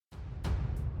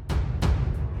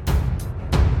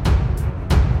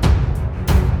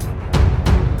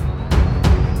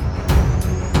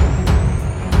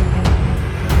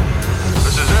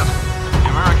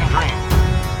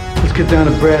down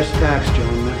to brass tacks,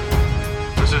 gentlemen.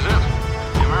 This is it.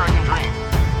 The American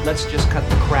dream. Let's just cut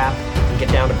the crap and get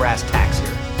down to brass tacks here.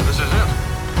 This is it.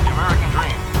 The American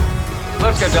dream.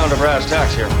 Let's get down to brass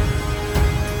tacks here.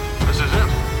 This is it.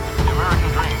 The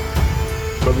American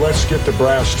dream. But let's get the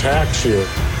brass tacks here.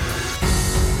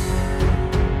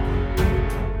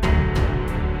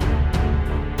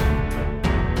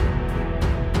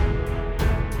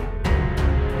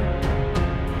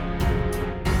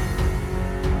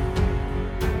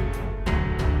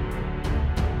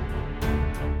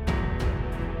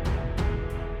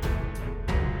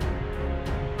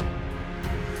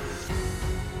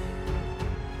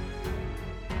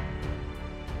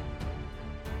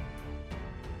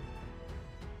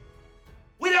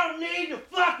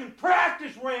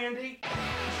 Randy.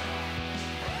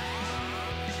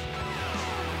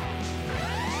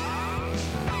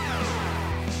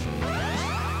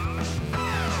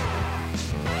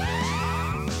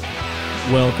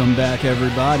 Welcome back,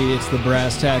 everybody. It's the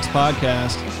Brass Tacks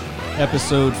Podcast,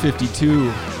 episode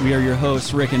 52. We are your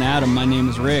hosts, Rick and Adam. My name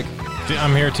is Rick.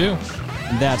 I'm here too.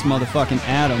 And that's motherfucking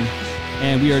Adam.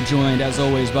 And we are joined, as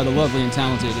always, by the lovely and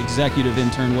talented executive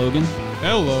intern, Logan.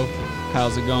 Hello.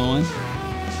 How's it going?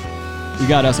 We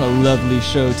got us a lovely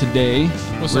show today.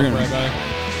 What's up, Rabbi?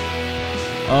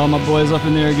 Oh, my boy's up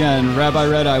in there again. Rabbi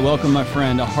Red Eye, welcome, my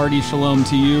friend. A hearty shalom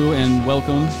to you, and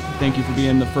welcome. Thank you for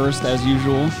being the first, as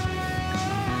usual.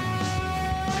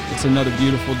 It's another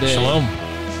beautiful day. Shalom.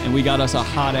 And we got us a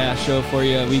hot-ass show for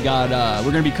you. We're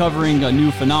going to be covering a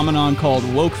new phenomenon called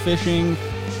woke fishing.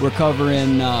 We're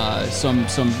covering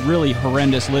some really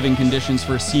horrendous living conditions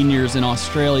for seniors in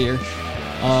Australia.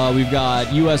 We've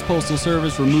got U.S. Postal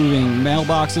Service removing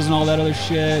mailboxes and all that other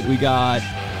shit. We got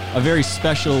a very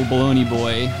special baloney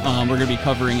boy. We're going to be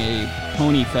covering a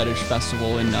pony fetish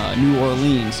festival in New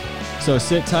Orleans. So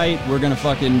sit tight. We're going to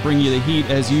fucking bring you the heat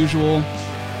as usual.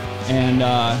 And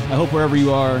I hope wherever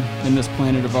you are in this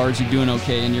planet of ours, you're doing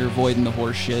okay and you're avoiding the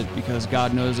horse shit because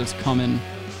God knows it's coming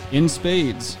in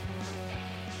spades.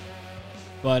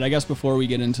 But I guess before we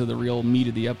get into the real meat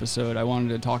of the episode, I wanted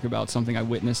to talk about something I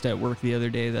witnessed at work the other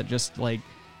day that just, like,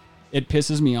 it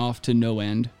pisses me off to no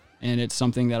end. And it's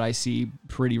something that I see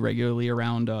pretty regularly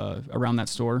around that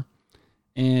store.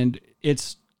 And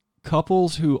it's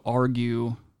couples who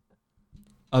argue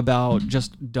about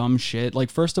just dumb shit. Like,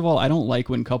 first of all, I don't like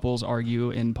when couples argue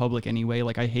in public anyway.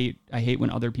 Like, I hate when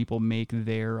other people make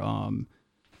their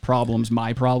problems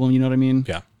my problem, you know what I mean?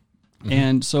 Yeah. Mm-hmm.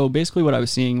 And so basically what I was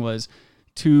seeing was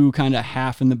two kind of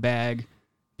half in the bag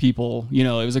people, you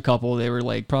know, it was a couple, they were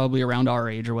like probably around our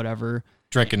age or whatever.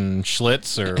 Drinking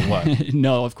Schlitz or what?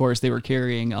 No, of course, they were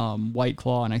carrying White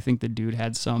Claw, and I think the dude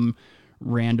had some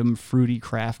random fruity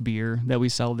craft beer that we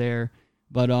sell there.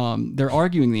 But they're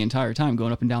arguing the entire time,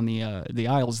 going up and down the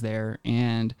aisles there,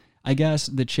 and I guess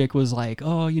the chick was like,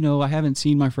 oh, you know, I haven't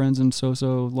seen my friends in so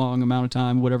long amount of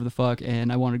time, whatever the fuck, and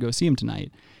I want to go see them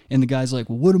tonight. And the guy's like,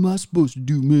 well, what am I supposed to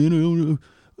do, man? I don't know.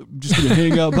 I'm just going to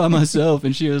hang out by myself.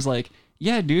 And she was like,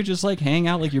 yeah, dude, just like hang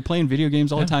out like you're playing video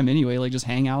games all the time anyway. Like just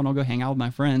hang out and I'll go hang out with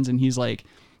my friends. And he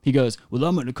goes, well,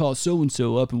 I'm going to call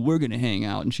so-and-so up and we're going to hang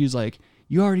out. And she's like,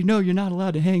 you already know you're not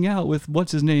allowed to hang out with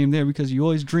what's his name there because you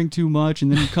always drink too much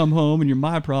and then you come home and you're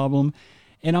my problem.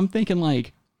 And I'm thinking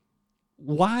like,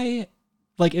 why,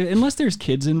 like, unless there's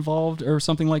kids involved or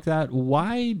something like that,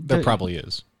 why? There probably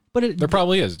is. But there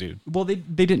probably is, dude. Well, they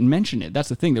didn't mention it. That's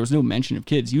the thing. There was no mention of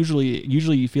kids. Usually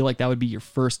you feel like that would be your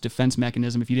first defense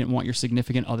mechanism if you didn't want your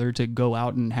significant other to go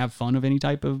out and have fun of any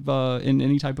type of in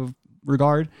any type of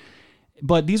regard.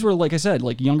 But these were, like I said,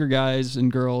 like younger guys and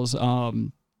girls,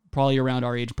 probably around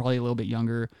our age, probably a little bit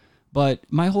younger. But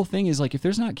my whole thing is like, if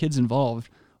there's not kids involved,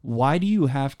 why do you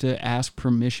have to ask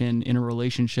permission in a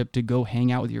relationship to go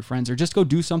hang out with your friends or just go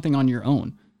do something on your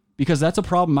own? Because that's a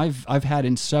problem I've had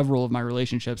in several of my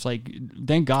relationships. Like,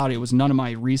 thank God it was none of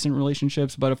my recent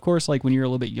relationships. But of course, like when you're a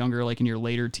little bit younger, like in your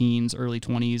later teens, early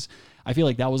 20s, I feel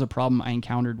like that was a problem I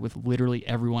encountered with literally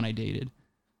everyone I dated.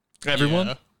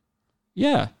 Everyone?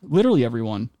 Yeah, literally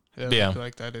everyone. Yeah. I feel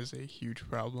like that is a huge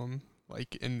problem,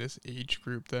 like in this age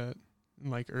group that in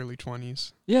like early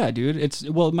 20s. Yeah, dude.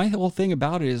 My whole thing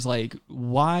about it is like,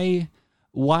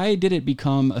 why did it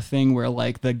become a thing where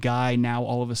like the guy now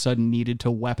all of a sudden needed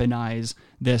to weaponize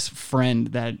this friend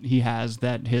that he has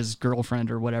that his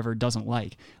girlfriend or whatever doesn't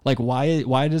like? Like,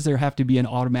 why does there have to be an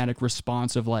automatic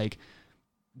response of like,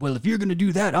 well, if you're going to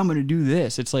do that, I'm going to do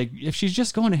this. It's like, if she's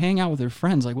just going to hang out with her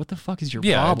friends, like, what the fuck is your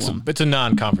problem? It's a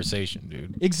non-conversation,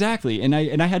 dude. Exactly. And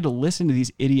I had to listen to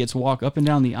these idiots walk up and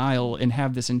down the aisle and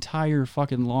have this entire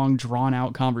fucking long drawn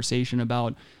out conversation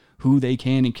about who they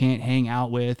can and can't hang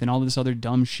out with and all this other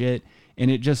dumb shit. And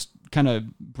it just kind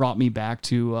of brought me back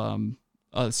to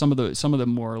some of the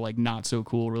more like not so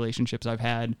cool relationships I've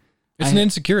had. It's an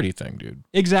insecurity thing, dude.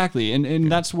 Exactly.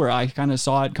 And that's where I kind of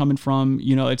saw it coming from.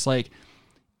 You know, it's like,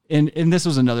 and this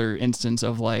was another instance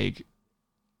of like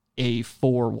a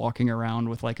 4 walking around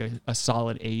with like a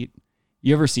solid 8.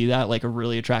 You ever see that? Like a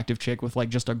really attractive chick with like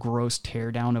just a gross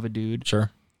teardown of a dude.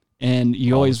 Sure. And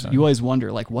you always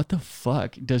wonder like, what the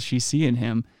fuck does she see in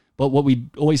him? But what we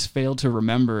always fail to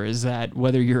remember is that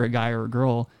whether you're a guy or a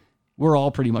girl, we're all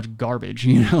pretty much garbage,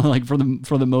 you know, like for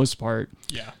the most part.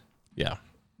 Yeah. Yeah.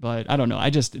 But I don't know.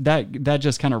 I just that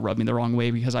just kind of rubbed me the wrong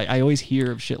way because I always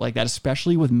hear of shit like that,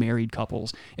 especially with married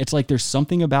couples. It's like there's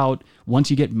something about once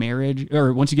you get married,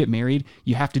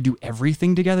 you have to do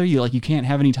everything together. You can't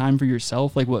have any time for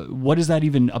yourself. Like what is that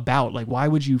even about? Like why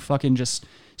would you fucking just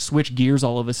switch gears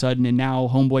all of a sudden and now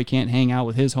homeboy can't hang out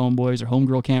with his homeboys or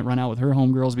homegirl can't run out with her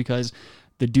homegirls because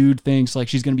the dude thinks like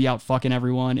she's going to be out fucking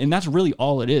everyone. And that's really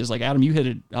all it is. Like, Adam, you hit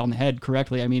it on the head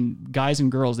correctly. I mean, guys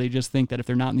and girls, they just think that if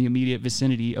they're not in the immediate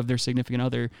vicinity of their significant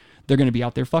other, they're going to be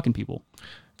out there fucking people.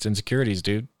 It's insecurities,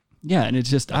 dude. Yeah. And it's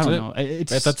just, That's I don't know.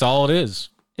 That's all it is.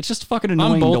 It's just fucking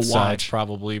annoying on both to sides, watch.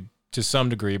 probably to some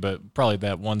degree, but probably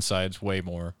that one side's way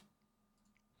more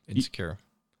insecure.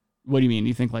 What do you mean?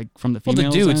 You think like from the Well,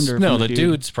 females the dude's end or no, from the dude?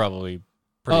 dude's probably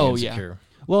pretty insecure. Yeah.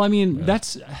 Well, I mean,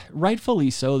 that's rightfully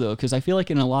so though, because I feel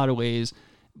like in a lot of ways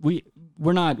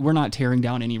we're not tearing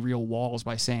down any real walls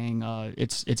by saying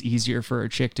it's easier for a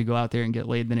chick to go out there and get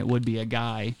laid than it would be a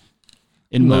guy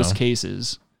in most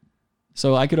cases.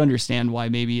 So I could understand why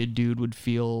maybe a dude would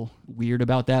feel weird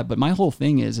about that. But my whole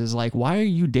thing is like, why are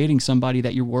you dating somebody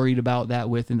that you're worried about that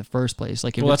with in the first place?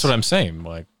 Like, if that's what I'm saying.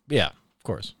 Like, yeah, of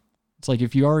course. It's like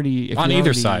if you already on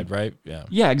either side, right? Yeah.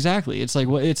 Yeah, exactly. It's like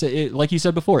like you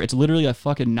said before, it's literally a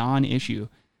fucking non-issue.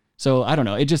 So I don't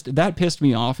know. That pissed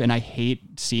me off, and I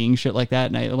hate seeing shit like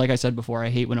that. And like I said before, I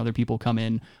hate when other people come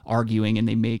in arguing and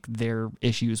they make their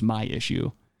issues my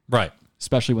issue. Right.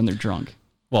 Especially when they're drunk.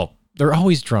 Well, they're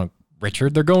always drunk,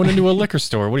 Richard. They're going into a liquor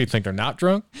store. What do you think? They're not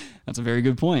drunk? That's a very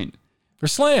good point. They're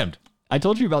slammed. I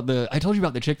told you about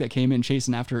the chick that came in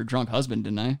chasing after her drunk husband,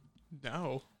 didn't I?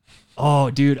 No.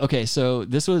 Oh, dude. Okay, so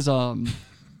this was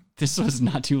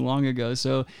not too long ago.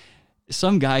 So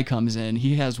some guy comes in,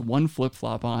 he has one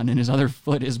flip-flop on and his other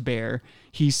foot is bare.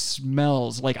 He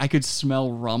smells like I could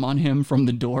smell rum on him from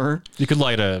the door. You could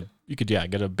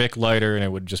get a Bic lighter and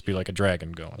it would just be like a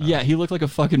dragon going on. Yeah, he looked like a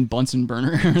fucking Bunsen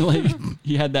burner. Like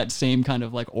he had that same kind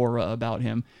of like aura about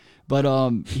him.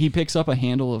 But he picks up a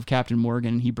handle of Captain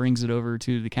Morgan, he brings it over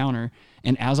to the counter,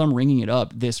 and as I'm ringing it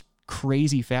up, this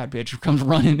crazy fat bitch comes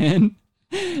running in.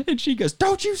 And she goes,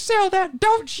 "Don't you sell that!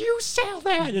 Don't you sell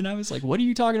that!" And I was like, "What are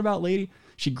you talking about, lady?"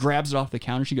 She grabs it off the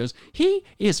counter. She goes, "He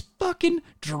is fucking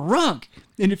drunk.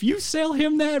 And if you sell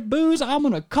him that booze, I'm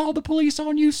going to call the police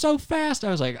on you so fast." I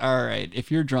was like, all right,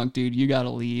 if you're drunk, dude, you got to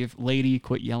leave. Lady,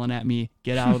 quit yelling at me.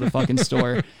 Get out of the fucking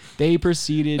store. They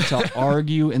proceeded to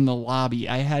argue in the lobby.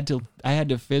 I had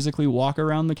to physically walk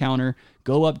around the counter,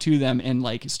 go up to them, and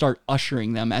like start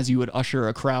ushering them as you would usher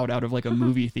a crowd out of like a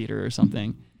movie theater or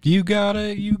something. You got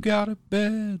a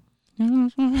bed.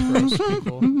 Gross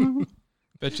people.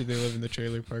 Bet you they live in the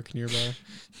trailer park nearby.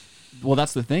 Well,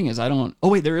 that's the thing is I don't. Oh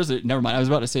wait, never mind. I was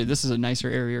about to say this is a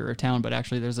nicer area or town, but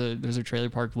actually there's a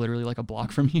trailer park literally like a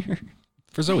block from here.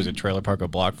 There's always a trailer park a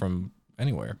block from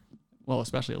anywhere. Well,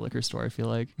 especially a liquor store, I feel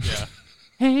like. Yeah.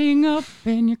 Hang up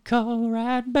and you call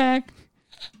right back.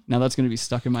 Now that's gonna be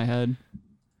stuck in my head.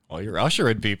 Well, you're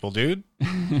ushering people, dude.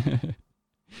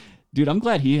 Dude, I'm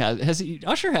glad he has.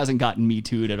 Usher hasn't gotten Me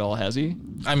Too'd at all, has he?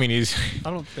 I mean,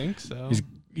 I don't think so.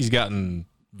 He's gotten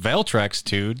Valtrex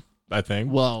too'd, I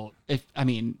think. Well,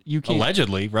 you can't.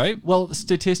 Allegedly, right? Well,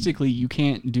 statistically, you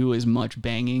can't do as much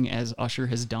banging as Usher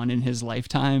has done in his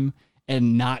lifetime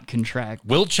and not contract.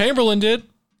 Wilt Chamberlain did.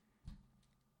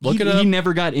 Look it up. He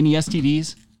never got any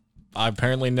STDs.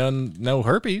 Apparently no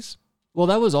herpes. Well,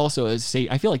 that was also I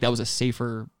feel like that was a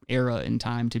safer era in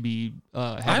time to be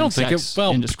having I don't think sex it.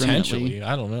 Well, indiscriminately. potentially.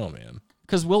 I don't know, man.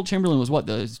 Because Wilt Chamberlain was what,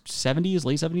 the 70s,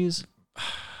 late 70s?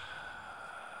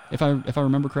 If I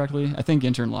remember correctly, I think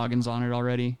intern Logan's on it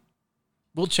already.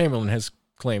 Wilt Chamberlain has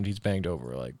claimed he's banged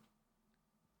over like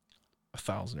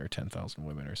 1,000 or 10,000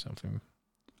 women or something.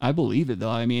 I believe it though.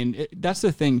 I mean, that's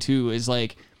the thing too. Is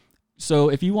like, so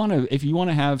if you want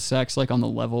to have sex like on the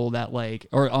level that like,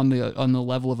 or on the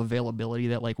level of availability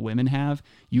that like women have,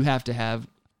 you have to have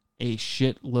a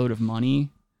shitload of money.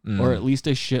 Or at least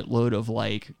a shitload of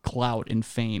like clout and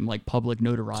fame, like public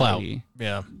notoriety. Clout.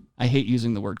 Yeah. I hate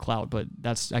using the word clout, but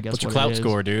that's I guess What's your what clout it is.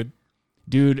 score, dude?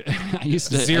 Dude, I used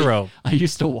to 0. I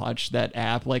used to watch that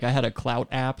app. Like I had a clout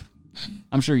app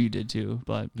I'm sure you did too,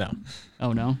 but No.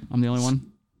 oh no, I'm the only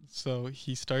one. So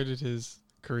he started his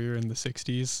career in the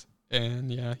 60s,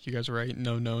 and yeah, you guys are right.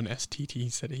 No known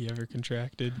STDs that he ever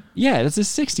contracted. Yeah, it's the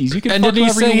 60s. You can And fuck did he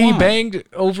whoever say you he want. banged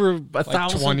over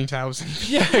 20,000. 1,000?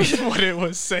 Yeah, is what it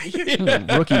was saying.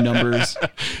 Rookie numbers.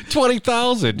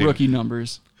 20,000, dude. Rookie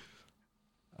numbers.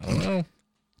 I don't know.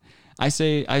 I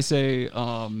say,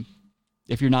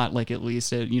 if you're not like at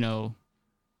least at,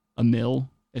 a mill,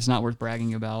 it's not worth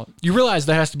bragging about. You realize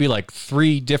there has to be like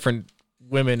 3 different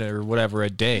women or whatever a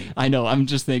day. I know. I'm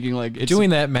just thinking like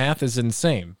Doing that math is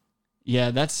insane.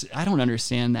 Yeah, I don't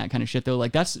understand that kind of shit though.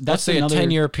 Like that's Let's say another a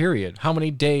 10-year period. How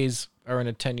many days are in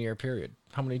a 10-year period?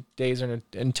 How many days are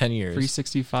in 10 years?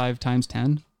 365 times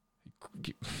 10.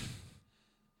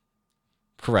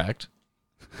 Correct.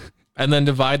 And then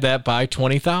divide that by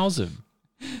 20,000.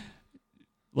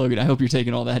 Logan, I hope you're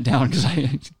taking all that down because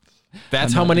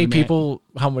That's I'm how not many doing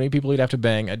that. people you'd have to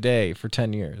bang a day for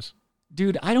 10 years.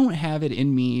 Dude, I don't have it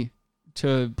in me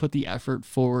to put the effort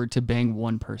forward to bang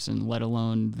one person, let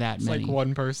alone that It's many. like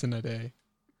one person a day.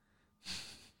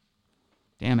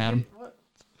 Damn, Adam.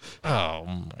 Oh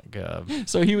my god.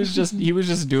 So he was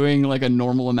just doing like a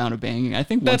normal amount of banging. I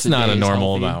think That's once a not day a is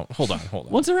normal healthy. amount. Hold on.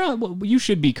 Once around, well, you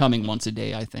should be coming once a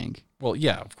day, I think. Well,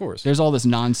 yeah, of course. There's all this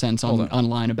nonsense Hold on.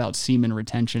 online about semen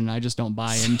retention. I just don't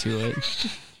buy into it.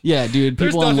 Yeah, dude.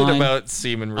 There's People nothing online, about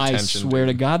semen retention. I swear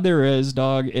to God, there is,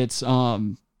 dog. It's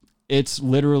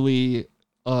literally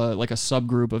like a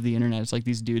subgroup of the internet. It's like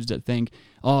these dudes that think,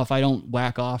 oh, if I don't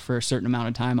whack off for a certain amount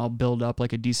of time, I'll build up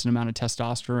like a decent amount of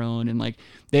testosterone. And like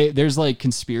there's like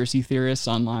conspiracy theorists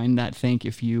online that think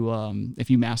if you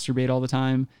masturbate all the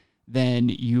time, then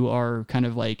you are kind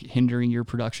of like hindering your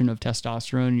production of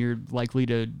testosterone. You're likely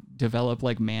to develop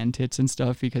like man tits and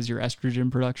stuff because your estrogen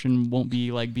production won't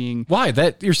be like being. Why?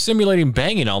 That you're simulating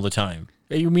banging all the time.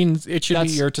 You mean it should be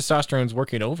That's- your testosterone's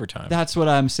working overtime. That's what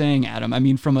I'm saying, Adam. I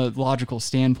mean, from a logical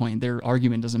standpoint, their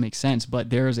argument doesn't make sense, but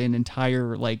there's an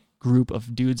entire like group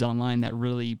of dudes online that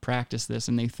really practice this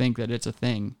and they think that it's a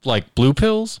thing. Like blue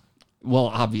pills? Well,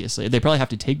 obviously, they probably have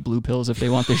to take blue pills if they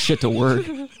want this shit to work.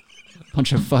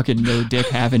 Bunch of fucking no dick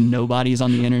having nobodies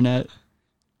on the internet.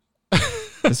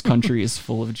 This country is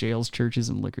full of jails, churches,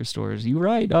 and liquor stores. You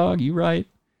right, dog. You right.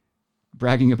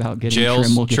 Bragging about getting Jails,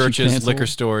 trim will get you churches, canceled. liquor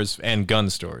stores, and gun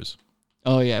stores.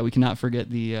 Oh yeah, we cannot forget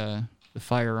the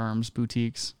firearms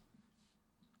boutiques.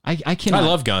 I cannot. I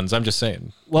love guns. I'm just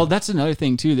saying. Well, that's another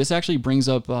thing too. This actually brings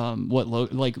up what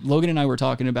Logan and I were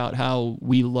talking about, how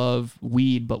we love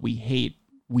weed but we hate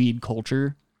weed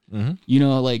culture. Mm-hmm. You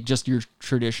know, like just your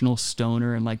traditional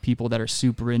stoner and like people that are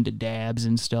super into dabs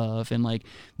and stuff, and like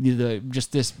the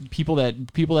just this people that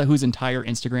whose entire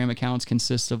Instagram accounts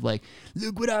consist of like,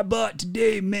 look what I bought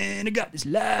today, man. I got this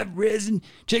live resin.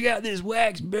 Check out this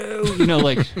wax, bro. You know,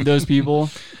 like those people.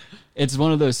 It's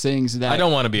one of those things that I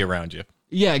don't want to be around you.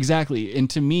 Yeah, exactly. And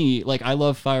to me, like, I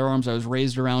love firearms. I was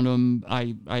raised around them.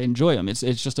 I enjoy them. It's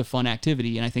just a fun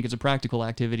activity, and I think it's a practical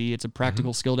activity. It's a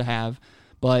practical skill to have.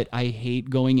 But I hate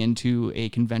going into a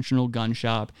conventional gun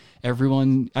shop. I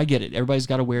get it. Everybody's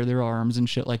got to wear their arms and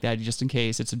shit like that just in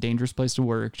case. It's a dangerous place to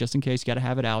work. Just in case, you got to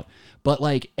have it out. But,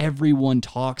 like, everyone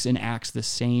talks and acts the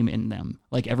same in them.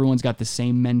 Like, everyone's got the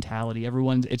same mentality.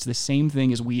 It's the same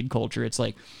thing as weed culture. It's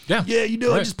like, I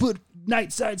just put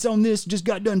night sights on this, just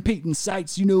got done painting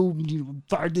sights, you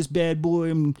fired this bad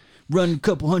boy, I'm running a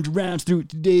couple hundred rounds through it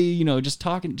today, just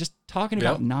talking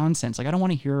about nonsense. Like, I don't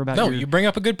want to hear about you bring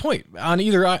up a good point. On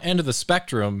either end of the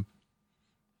spectrum,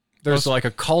 there's like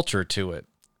a culture to it.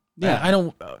 Yeah. I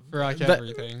don't For like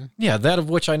everything. Yeah, that of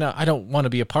which I don't want to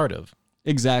be a part of.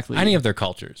 Exactly. Any of their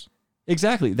cultures.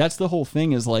 Exactly. That's the whole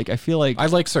thing, is like, I feel like I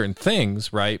like certain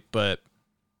things, right? But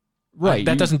right,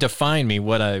 that doesn't define me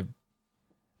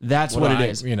that's what it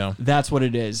is. That's what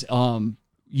it is.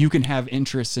 You can have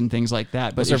interests and things like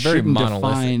that, but Those are very shouldn't monolithic.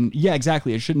 define. Yeah,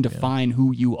 exactly. It shouldn't define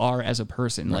who you are as a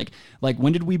person. Right. Like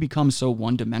when did we become so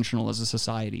one-dimensional as a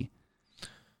society?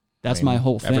 That's my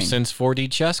whole thing. Ever since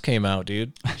 4D chess came out,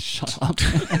 dude. Shut up.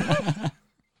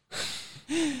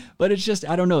 But it's just,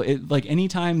 I don't know. It, like,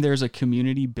 anytime there's a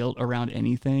community built around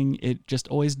anything, it just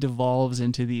always devolves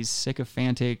into these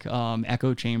sycophantic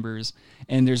echo chambers,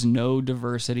 and there's no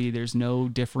diversity. There's no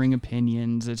differing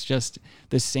opinions. It's just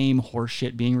the same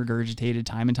horseshit being regurgitated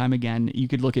time and time again. You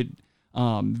could look at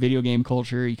video game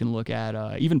culture. You can look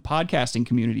at even podcasting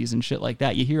communities and shit like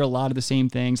that. You hear a lot of the same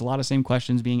things, a lot of the same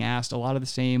questions being asked, a lot of the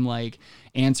same like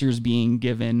answers being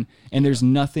given, and there's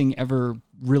nothing ever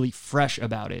really fresh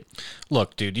about it.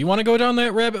 Look, dude, you want to go down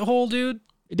that rabbit hole, dude?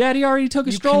 Daddy already took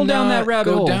a stroll down that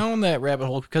rabbit hole. Go down that rabbit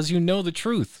hole because you know the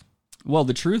truth. Well,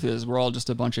 the truth is, we're all just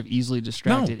a bunch of easily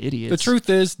distracted idiots. The truth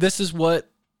is, this is what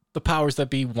the powers that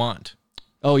be want.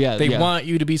 Oh yeah, They want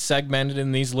you to be segmented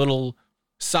in these little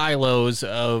silos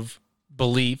of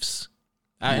beliefs.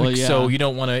 Well, yeah. So you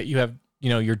don't want to. You have,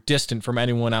 you're distant from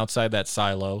anyone outside that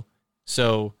silo.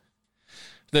 So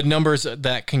the numbers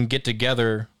that can get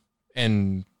together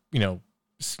and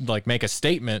like make a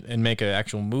statement and make an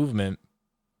actual movement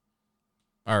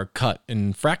are cut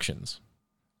in fractions.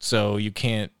 So you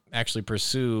can't actually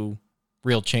pursue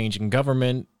real change in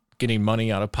government, getting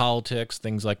money out of politics,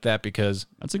 things like that, because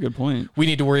that's a good point. We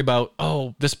need to worry about,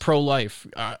 this pro-life.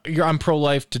 I'm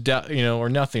pro-life to death, or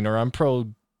nothing, or I'm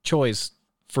pro-choice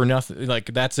for nothing.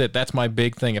 Like, that's it. That's my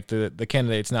big thing. If the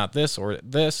candidate's not this or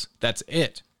this, that's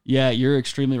it. Yeah, you're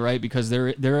extremely right, because there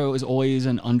is always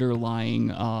an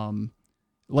underlying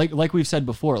like we've said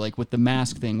before, like with the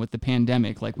mask thing, with the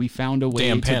pandemic, like we found a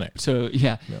way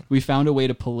we found a way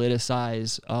to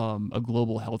politicize a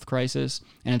global health crisis.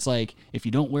 And it's like, if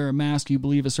you don't wear a mask, you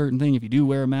believe a certain thing. If you do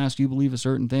wear a mask, you believe a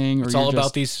certain thing. Or it's all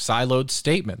about these siloed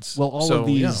statements. Well,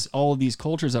 all of these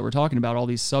cultures that we're talking about, all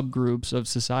these subgroups of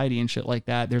society and shit like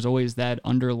that, there's always that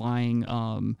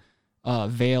underlying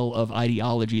veil of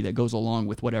ideology that goes along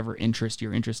with whatever interest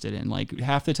you're interested in. Like,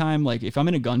 half the time, like if I'm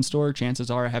in a gun store,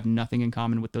 chances are I have nothing in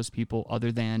common with those people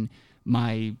other than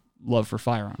my love for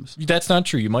firearms. That's not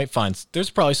true. You might find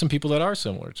there's probably some people that are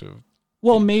similar to.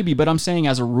 Well, maybe, but I'm saying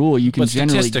as a rule, you can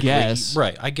generally guess.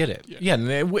 Right, I get it. Yeah,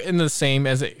 and the same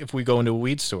as if we go into a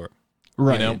weed store.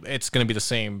 Right. It's going to be the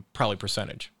same probably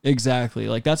percentage. Exactly.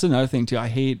 Like, that's another thing too. I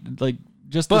hate, like,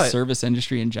 just the service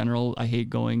industry in general. I hate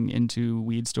going into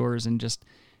weed stores and just,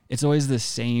 it's always the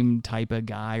same type of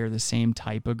guy or the same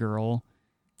type of girl.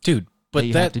 Dude, but that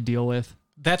you have to deal with.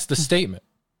 That's the statement.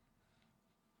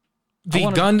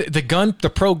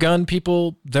 The pro-gun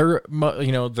people, they're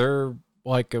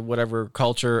like a whatever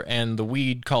culture, and the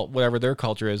weed cult, whatever their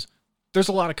culture is, there's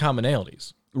a lot of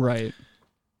commonalities. Right.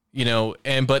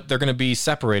 But they're going to be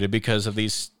separated because of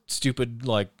these stupid,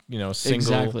 single,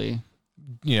 exactly.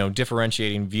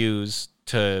 Differentiating views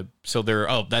so they're,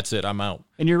 that's it, I'm out.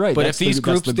 And you're right. But if these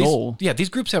groups, these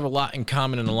groups have a lot in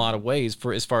common in a lot of ways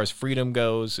for as far as freedom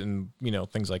goes and,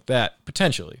 things like that,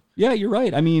 potentially. Yeah, you're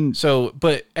right. I mean,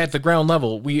 but at the ground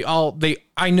level,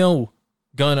 I know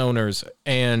gun owners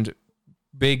and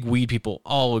big weed people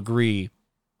all agree,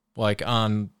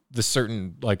 on the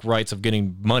certain, rights of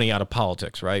getting money out of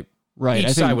politics, right? Right.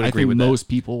 Each side would agree with most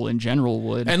people in general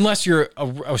would. Unless you're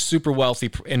a super wealthy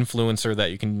influencer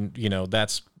that you can,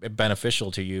 that's beneficial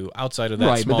to you outside of that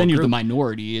right, small but then group. You're the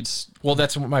minority. Well,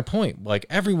 that's my point. Like,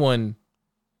 everyone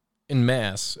in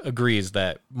mass agrees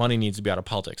that money needs to be out of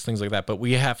politics, things like that. But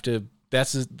we have to,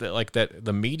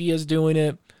 the media's doing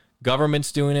it,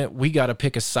 government's doing it. We got to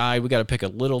pick a side. We got to pick a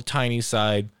little tiny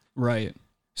side. Right.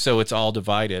 So it's all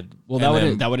divided. Well,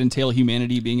 that would entail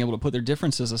humanity being able to put their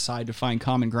differences aside to find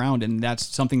common ground, and that's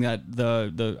something that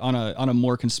on a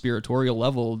more conspiratorial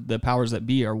level, the powers that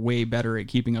be are way better at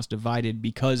keeping us divided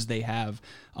because they have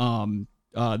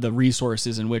the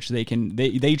resources in which they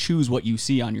choose what you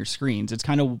see on your screens. It's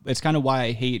kind of why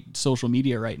I hate social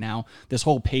media right now. This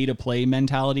whole pay to play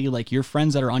mentality, like your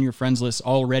friends that are on your friends list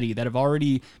already, that have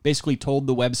already basically told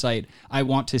the website, I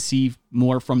want to see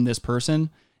more from this person.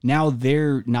 Now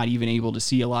they're not even able to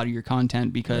see a lot of your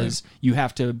content because you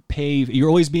have to pay. You're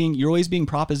always being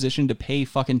propositioned to pay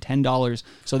fucking $10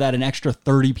 so that an extra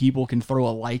 30 people can throw a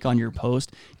like on your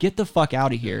post. Get the fuck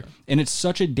out of here. And it's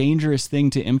such a dangerous thing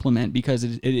to implement because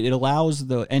it allows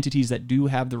the entities that do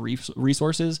have the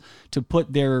resources to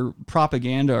put their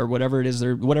propaganda or whatever it is,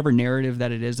 whatever narrative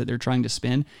that it is that they're trying to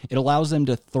spin. It allows them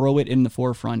to throw it in the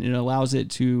forefront. It allows it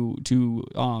to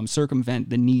circumvent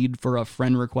the need for a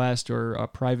friend request or a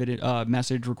private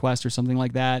message request or something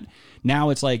like that. Now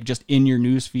it's like just in your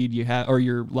news feed or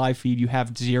your live feed, you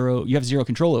have zero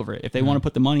control over it. If they want to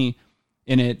put the money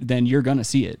in it, then you're going to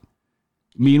see it.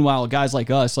 Meanwhile, guys like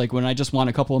us, like when I just want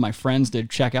a couple of my friends to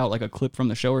check out like a clip from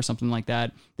the show or something like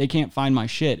that, they can't find my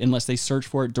shit unless they search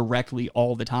for it directly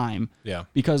all the time. Yeah.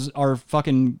 Because our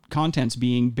fucking content's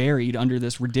being buried under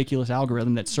this ridiculous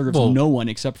algorithm that serves no one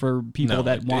except for people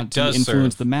that want to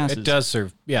influence the masses. It does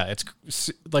serve. Yeah.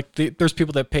 It's like there's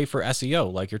people that pay for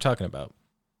SEO like you're talking about.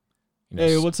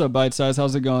 Hey, what's up, Bite Size?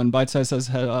 How's it going? Bite Size says,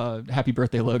 happy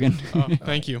birthday, Logan. Oh,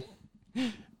 thank you.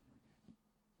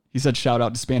 He said shout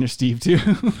out to Spanish Steve too.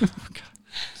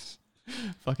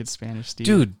 Fucking Spanish Steve.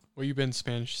 Dude. Where you been,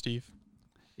 Spanish Steve?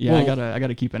 Yeah, I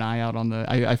gotta keep an eye out on the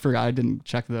I forgot I didn't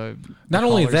check the not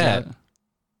only that yet.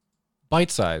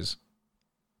 Bite Size.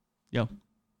 Yo.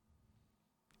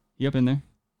 You up in there?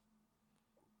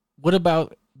 What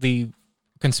about the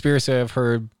conspiracy I've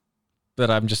heard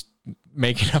that I'm just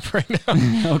making up right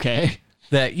now. Okay.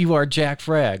 That you are Jack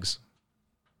Frags.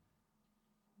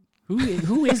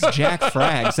 Who is Jack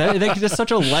Frags? That's just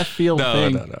such a left field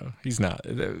thing. No. He's not.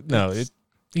 No,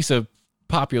 he's a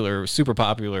super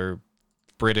popular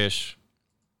British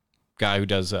guy who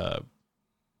does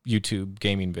YouTube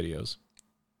gaming videos.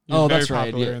 He was that's very right.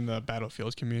 popular Yeah. in the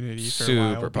Battlefield community for Super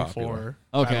a while popular.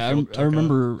 before. Okay, Battlefield I took a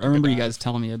remember you dive. guys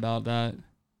telling me about that.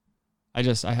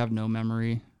 I have no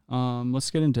memory. Let's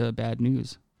get into bad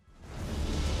news.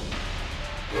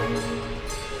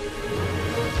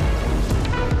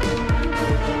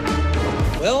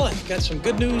 Well, I've got some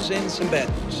good news and some bad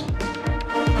news.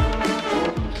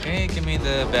 Okay, give me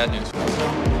the bad news.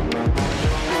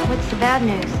 What's the bad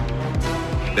news?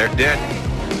 They're dead.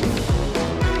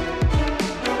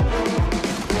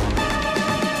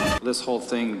 This whole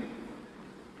thing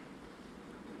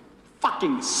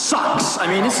fucking sucks. I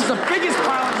mean, this is the biggest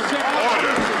pile of shit.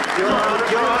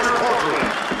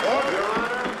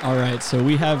 All right, so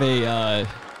we have a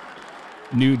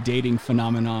new dating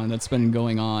phenomenon that's been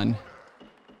going on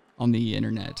the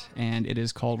internet, and it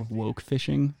is called woke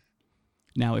fishing.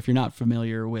 Now, if you're not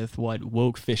familiar with what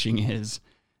woke fishing is,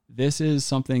 this is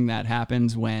something that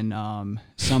happens when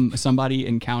somebody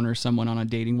encounters someone on a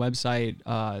dating website.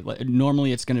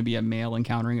 Normally, it's going to be a male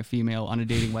encountering a female on a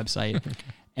dating website,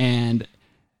 and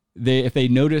if they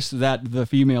notice that the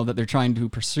female that they're trying to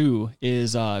pursue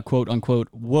is quote unquote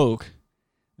woke,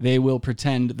 they will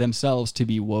pretend themselves to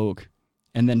be woke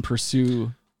and then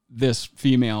pursue this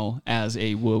female as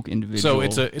a woke individual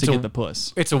to get the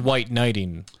puss. It's a white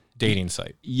knighting dating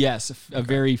site. Yes, a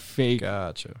very fake.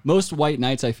 Gotcha. Most white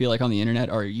knights, I feel like, on the internet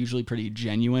are usually pretty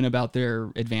genuine about their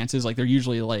advances. Like, they're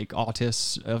usually like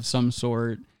autists of some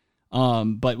sort.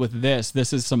 But with this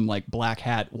is some like black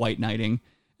hat white knighting,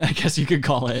 I guess you could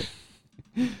call it.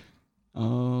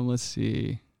 Let's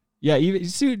see. Yeah,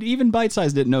 even Bite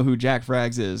Size didn't know who Jack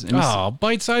Frags is. And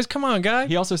Bite Size, come on, guy.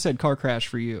 he also said car crash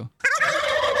for you.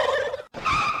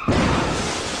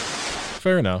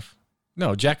 Fair enough.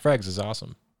 No, Jack Frags is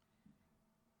awesome.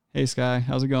 Hey, Sky,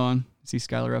 how's it going? I see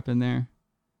Skylar up in there.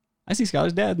 I see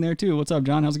Skylar's dad in there, too. What's up,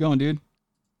 John? How's it going, dude?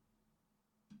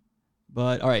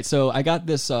 But, all right, so I got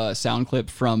this sound clip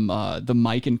from the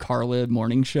Mike and Carla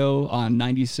morning show on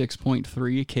 96.3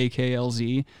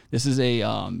 KKLZ. This is a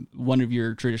one of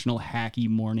your traditional hacky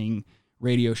morning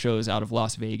radio shows out of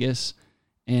Las Vegas.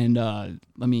 And I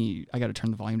got to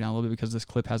turn the volume down a little bit because this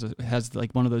clip has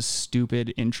like one of those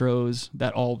stupid intros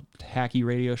that all hacky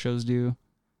radio shows do.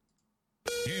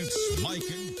 It's Mike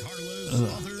and Carla's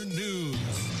Other News.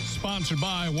 Sponsored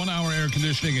by 1 Hour Air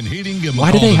Conditioning and Heating. Give them Why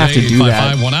a do call they have today, to do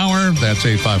that? 855 1 Hour. That's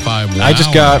 855 1 I just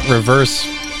hour. got reverse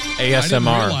I didn't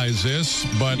ASMR. realize this,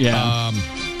 but Yeah.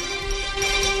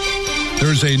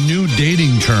 there's a new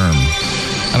dating term.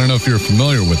 I don't know if you're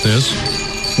familiar with this.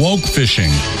 Woke fishing.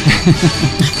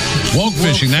 Woke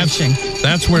fishing.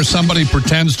 That's where somebody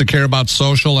pretends to care about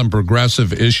social and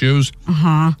progressive issues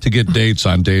to get dates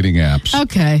on dating apps.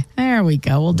 Okay, there we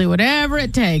go. We'll do whatever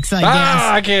it takes, I guess.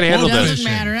 I can't handle It doesn't this.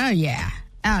 matter. Oh, yeah.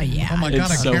 Oh, yeah. Oh my God,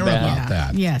 It's I so care bad. about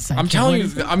that. Yes, I'm telling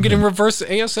you, I'm getting reverse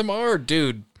ASMR,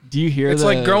 dude. Do you hear It's the,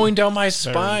 like growing down my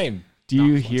spine. Do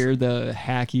you hear the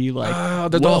hacky,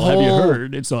 like, the well, have you whole-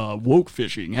 heard? It's woke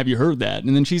fishing. Have you heard that?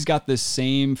 And then she's got the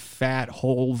same fat,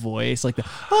 whole voice, like the,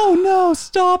 oh no,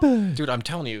 stop it. Dude, I'm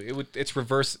telling you, it's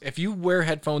reverse. If you wear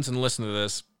headphones and listen to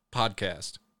this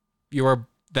podcast,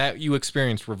 you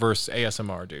experience reverse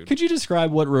ASMR, dude. Could you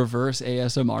describe what reverse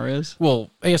ASMR is? Well,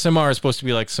 ASMR is supposed to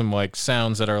be like some like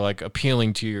sounds that are like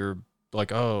appealing to your,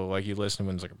 like, oh, like you listen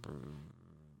when it's like,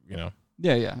 you know.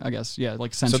 Yeah, I guess. Yeah,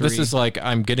 like sensory. So this is like,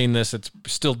 I'm getting this. It's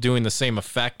still doing the same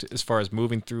effect as far as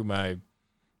moving through my,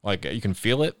 like, you can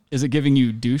feel it. Is it giving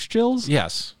you douche chills?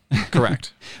 Yes,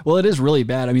 correct. Well, it is really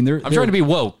bad. I mean, I'm trying to be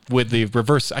woke with the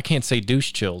reverse. I can't say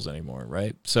douche chills anymore,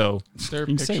 right? So Is there a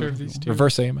You can say picture of whatever these you two?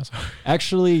 reverse AMS.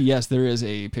 Actually, yes, there is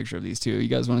a picture of these two. You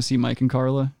guys want to see Mike and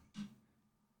Carla?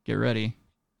 Get ready.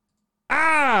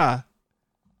 Ah!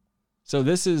 So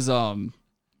this is,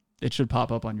 it should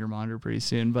pop up on your monitor pretty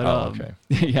soon, but okay.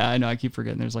 yeah, I know. I keep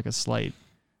forgetting there's like a slight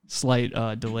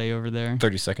delay over there.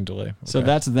 30-second delay. Okay. So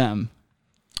that's them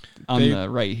on They- the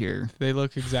right here. They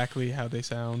look exactly how they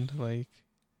sound, like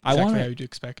I exactly wanna- how you'd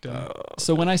expect them.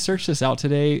 So when I searched this out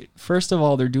today, first of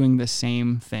all, they're doing the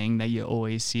same thing that you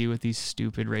always see with these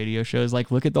stupid radio shows.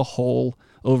 Like, look at the hole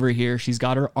over here. She's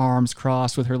got her arms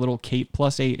crossed with her little Kate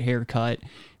 +8 haircut.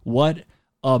 What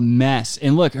a mess.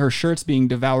 And look, her shirt's being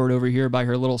devoured over here by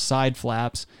her little side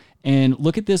flaps. And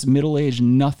look at this middle-aged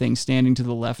nothing standing to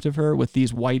the left of her with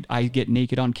these white I get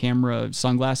naked on camera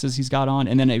sunglasses he's got on,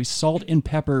 and then a salt and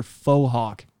pepper faux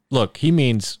hawk. Look, he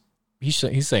means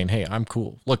he's saying, hey, I'm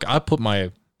cool. Look, I put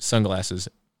my sunglasses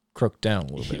crooked down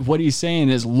a little bit. What he's saying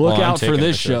is, look out for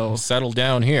this show. Settle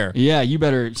down here. Yeah, you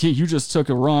better. You just took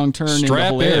a wrong turn into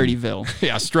Hilarityville.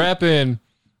 Yeah, strap in.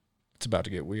 It's about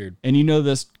to get weird. And you know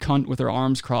this cunt with her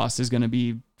arms crossed is going to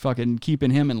be fucking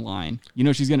keeping him in line. You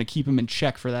know she's going to keep him in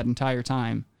check for that entire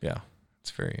time. Yeah,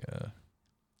 it's very...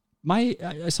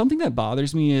 something that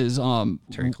bothers me is...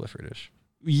 Terry Clifford-ish.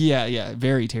 Yeah,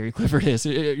 very Terry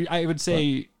Clifford-ish. I would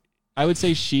say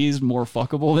she's more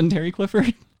fuckable than Terry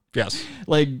Clifford. Yes.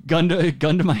 Like, gun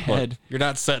to my head. Look, you're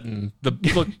not setting...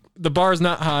 The bar's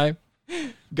not high.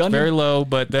 Very low,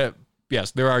 but that...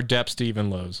 Yes, there are depths to even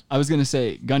lows. I was going to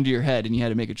say, gun to your head, and you had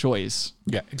to make a choice.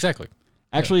 Yeah, exactly.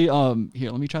 Actually,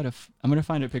 here, let me try to... I'm going to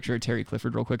find a picture of Terry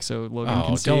Clifford real quick so Logan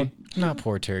can see. Not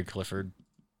poor Terry Clifford.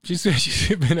 She's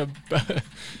been a...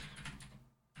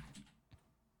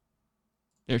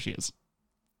 There she is.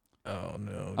 Oh,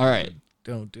 no. All right.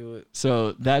 Don't do it.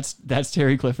 So that's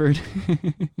Terry Clifford.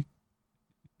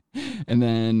 And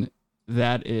then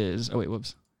that is... Oh, wait,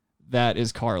 whoops. That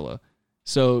is Carla.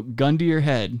 So, gun to your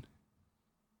head...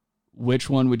 Which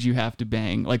one would you have to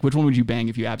bang? Like, which one would you bang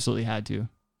if you absolutely had to?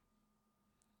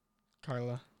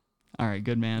 Carla. All right,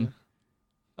 good man. Yeah.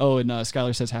 Oh, and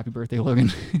Skylar says happy birthday,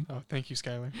 Logan. Oh, thank you,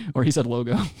 Skylar. Or he said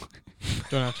logo.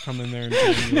 Don't have to come in there and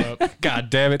jam you up. God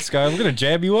damn it, Skylar. We're going to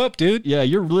jam you up, dude. Yeah,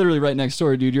 you're literally right next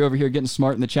door, dude. You're over here getting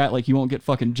smart in the chat like you won't get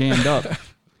fucking jammed up.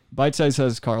 Bite Size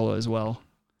says Carla as well.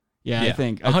 Yeah, I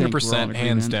think 100%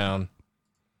 hands down.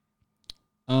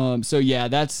 So yeah,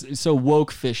 that's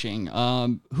woke fishing.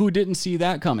 Who didn't see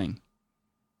that coming?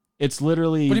 It's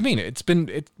literally... What do you mean? It's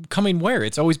coming where?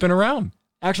 It's always been around.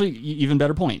 Actually, even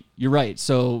better point. You're right.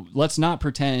 So let's not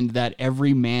pretend that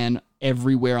every man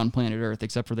everywhere on planet Earth,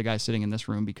 except for the guy sitting in this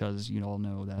room, because you all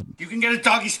know that. You can get a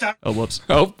doggy style. Oh, whoops.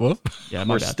 Oh, whoop. Yeah,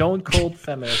 my we're bad. stone cold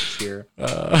feminists here,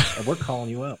 and we're calling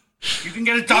you out. You can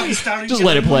get a doggy style. Just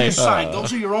let it play.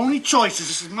 Those are your only choices.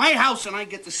 This is my house, and I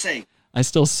get to say. I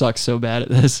still suck so bad at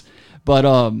this, but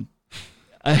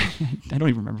I don't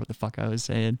even remember what the fuck I was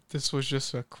saying. This was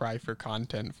just a cry for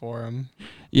content for him.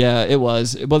 Yeah, it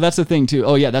was. Well, that's the thing too.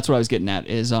 Oh yeah, that's what I was getting at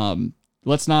is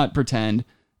let's not pretend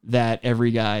that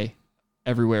every guy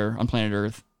everywhere on planet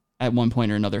Earth at one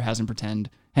point or another hasn't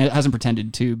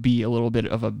pretended to be a little bit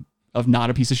of not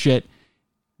a piece of shit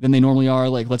than they normally are.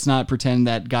 Like, let's not pretend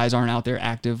that guys aren't out there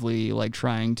actively like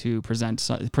trying to present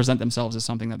themselves as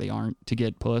something that they aren't to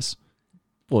get puss.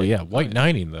 Well, yeah, white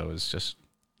knighting though is just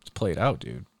it's played out,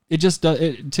 dude. It just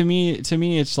to me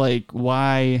it's like,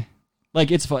 why?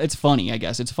 Like, it's funny, I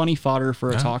guess. It's funny fodder for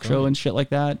a talk show and shit like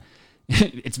that.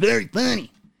 It's very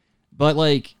funny, but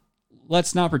like,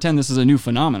 let's not pretend this is a new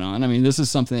phenomenon. I mean, this is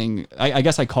something. I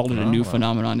guess I called it a new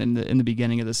phenomenon in the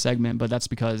beginning of the segment, but that's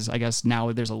because I guess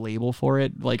now there's a label for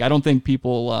it. Like, I don't think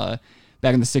people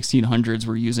back in the 1600s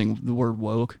were using the word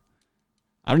woke.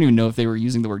 I don't even know if they were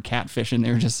using the word catfish, and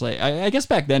they were just like, I guess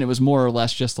back then it was more or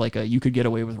less just like you could get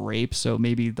away with rape, so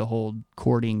maybe the whole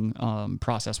courting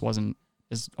process wasn't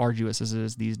as arduous as it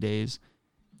is these days.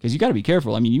 Because you got to be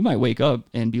careful. I mean, you might wake up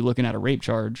and be looking at a rape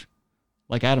charge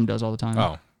like Adam does all the time.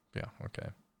 Oh, yeah, okay.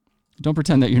 Don't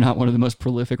pretend that you're not one of the most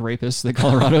prolific rapists that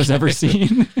Colorado's ever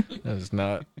seen. That is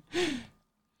not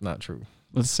true.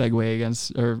 Let's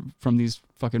segue from these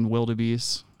fucking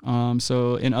wildebeests.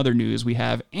 So in other news, we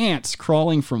have ants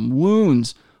crawling from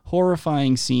wounds.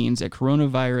 Horrifying scenes at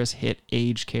coronavirus hit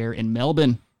aged care in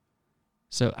Melbourne.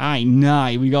 So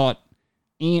we got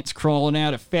ants crawling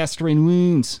out of festering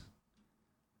wounds.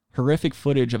 Horrific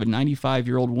footage of a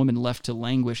 95-year-old woman left to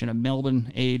languish in a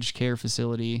Melbourne aged care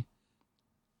facility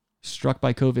struck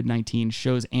by COVID-19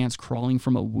 shows ants crawling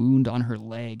from a wound on her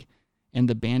leg and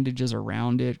the bandages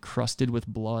around it crusted with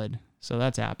blood. So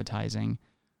that's appetizing.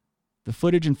 The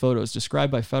footage and photos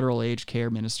described by federal aged care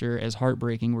minister as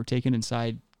heartbreaking were taken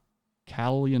inside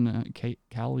Callina,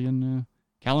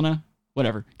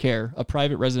 Care, a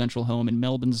private residential home in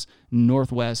Melbourne's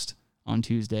northwest on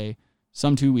Tuesday,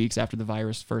 some 2 weeks after the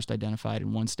virus first identified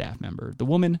in one staff member. The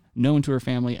woman, known to her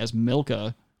family as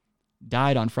Milka,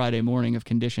 died on Friday morning of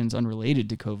conditions unrelated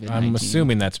to COVID-19. I'm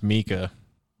assuming that's Mika.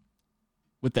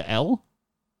 With the L?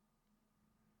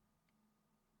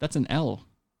 That's an L.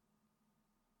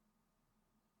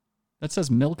 That says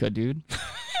Milka, dude.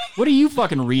 What are you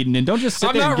fucking reading? And don't just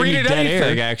sit there and give me dead air. I'm not reading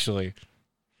anything, actually.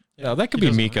 Yeah, that could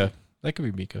be Mika. That could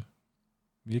be Mika.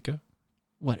 Mika?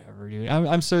 Whatever, dude.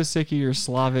 I'm so sick of your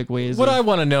Slavic ways. What I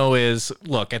want to know is,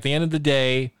 look, at the end of the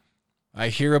day, I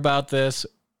hear about this.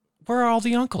 Where are all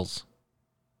the uncles?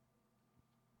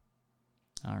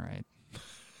 All right.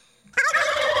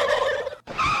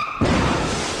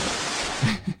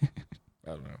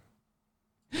 I don't know.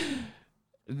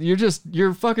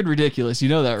 you're fucking ridiculous. You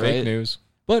know that, right? Fake news.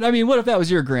 But I mean, what if that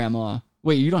was your grandma?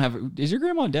 Wait, you don't have? Is your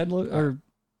grandma dead? Or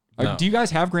No. do you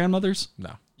guys have grandmothers?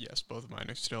 No. Yes, both of mine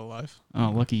are still alive. Oh,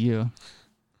 lucky you.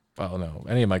 Well, no.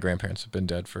 Any of my grandparents have been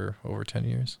dead for over 10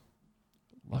 years.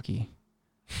 Lucky.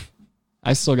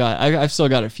 I've still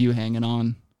got a few hanging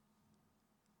on.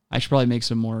 I should probably make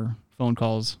some more phone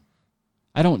calls.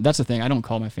 That's the thing. I don't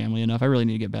call my family enough. I really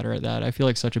need to get better at that. I feel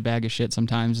like such a bag of shit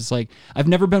sometimes. It's like, I've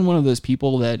never been one of those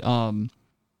people that,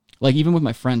 like even with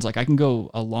my friends, like I can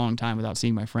go a long time without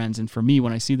seeing my friends. And for me,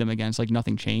 when I see them again, it's like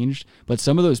nothing changed. But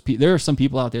some of those there are some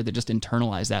people out there that just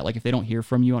internalize that. Like if they don't hear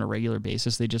from you on a regular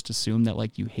basis, they just assume that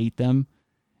like you hate them.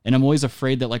 And I'm always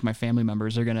afraid that like my family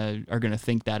members are gonna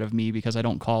think that of me because I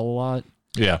don't call a lot.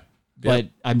 Yeah. But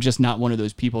I'm just not one of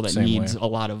those people that Same needs way. a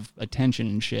lot of attention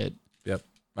and shit. Yep.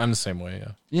 I'm the same way,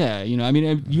 yeah. Yeah, you know, I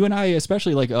mean, you and I,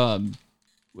 especially like,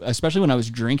 especially when I was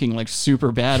drinking like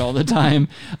super bad all the time,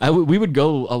 we would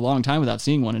go a long time without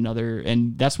seeing one another,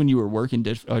 and that's when you were working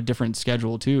a different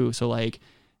schedule too. So like,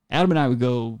 Adam and I would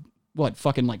go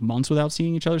fucking like months without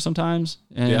seeing each other sometimes,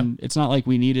 and it's not like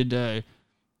we needed to.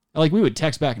 Like we would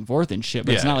text back and forth and shit,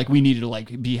 but it's not like we needed to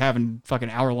like be having fucking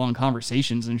hour-long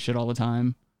conversations and shit all the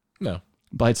time. No.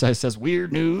 Bite Size says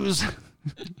weird news.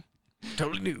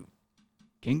 Totally new.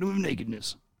 Kingdom of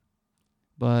Nakedness.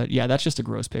 But yeah, that's just a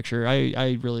gross picture.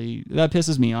 I really, that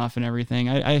pisses me off and everything.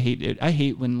 I hate it. I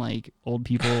hate when like old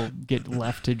people get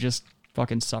left to just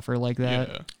fucking suffer like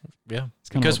that. Yeah. It's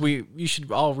kind Because of you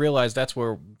should all realize that's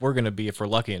where we're going to be if we're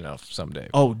lucky enough someday.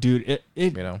 Oh, dude,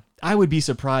 you know, I would be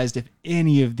surprised if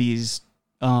any of these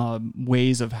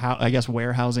ways of how, I guess,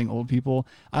 warehousing old people,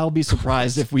 I'll be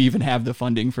surprised if we even have the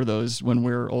funding for those when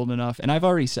we're old enough. And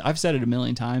I've said it a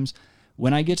million times.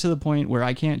 When I get to the point where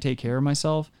I can't take care of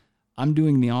myself, I'm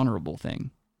doing the honorable thing.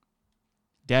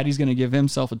 Daddy's going to give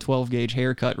himself a 12-gauge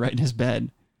haircut right in his bed.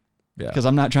 Yeah. Because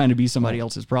I'm not trying to be somebody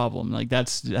else's problem. Like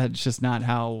that's just not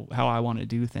how I want to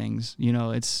do things. You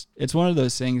know, it's one of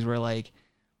those things where like,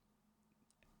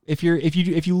 if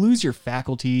you lose your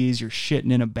faculties, you're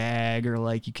shitting in a bag, or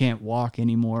like you can't walk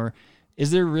anymore,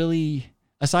 is there really,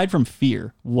 aside from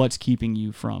fear, what's keeping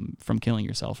you from killing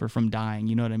yourself or from dying?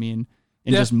 You know what I mean?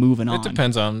 And just moving on. It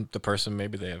depends on the person.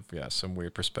 Maybe they have some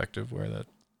weird perspective where that.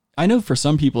 I know for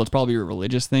some people it's probably a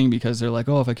religious thing because they're like,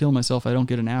 oh, if I kill myself, I don't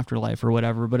get an afterlife or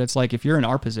whatever. But it's like, if you're in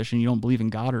our position, you don't believe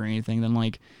in God or anything, then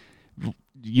like,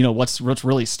 you know, what's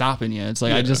really stopping you? It's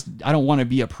like, I don't want to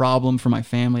be a problem for my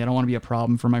family. I don't want to be a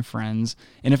problem for my friends.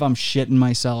 And if I'm shitting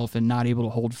myself and not able to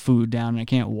hold food down and I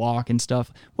can't walk and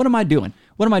stuff, what am I doing?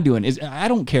 I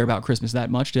don't care about Christmas that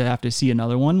much to have to see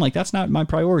another one. Like, that's not my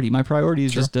priority. My priority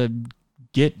is just to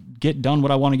get done what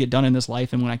I want to get done in this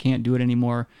life. And when I can't do it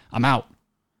anymore, I'm out.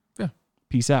 Yeah.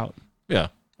 Peace out. Yeah.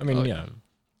 I mean, yeah.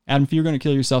 Adam, if you're going to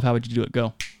kill yourself, how would you do it?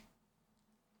 Go.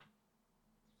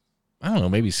 I don't know,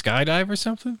 maybe skydive or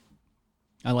something?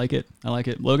 I like it.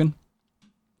 Logan?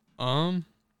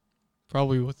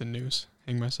 Probably with the noose.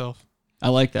 Hang myself. I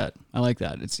like that.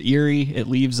 It's eerie. It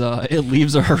leaves a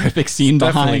horrific scene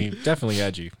behind. Definitely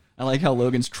edgy. I like how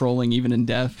Logan's trolling even in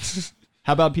death.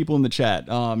 How about people in the chat?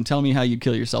 Tell me how you'd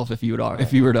kill yourself if you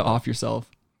were to off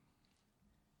yourself.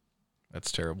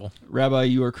 That's terrible. Rabbi,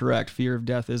 you are correct. Fear of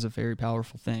death is a very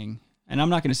powerful thing. And I'm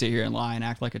not going to sit here and lie and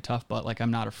act like a tough butt, like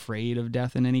I'm not afraid of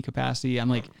death in any capacity. I'm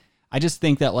like, I just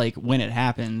think that like when it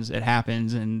happens,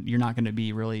 and you're not going to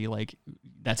be really like,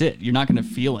 that's it. You're not going to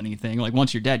feel anything. Like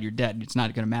once you're dead, you're dead. It's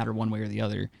not going to matter one way or the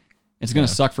other. It's going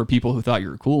to suck for people who thought you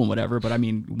were cool and whatever. But I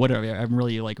mean, whatever. I'm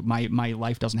really like, my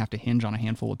life doesn't have to hinge on a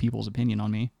handful of people's opinion on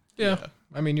me. Yeah.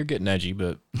 I mean, you're getting edgy,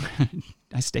 but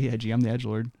I stay edgy. I'm the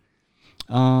edgelord.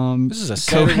 This is a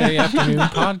Saturday afternoon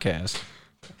podcast.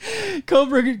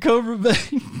 Cobra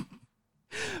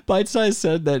Bite Size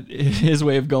said that his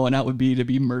way of going out would be to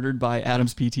be murdered by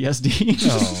Adam's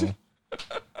PTSD.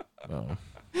 Oh.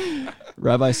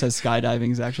 Rabbi says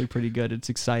skydiving is actually pretty good. It's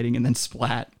exciting, and then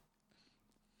splat.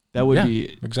 That would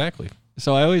be exactly.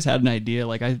 So I always had an idea.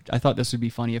 Like I thought this would be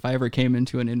funny if I ever came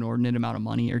into an inordinate amount of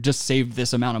money, or just saved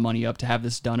this amount of money up to have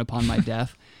this done upon my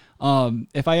death.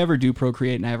 If I ever do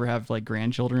procreate and I ever have like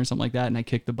grandchildren or something like that, and I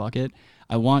kick the bucket,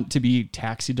 I want to be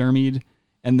taxidermied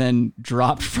and then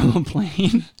dropped from a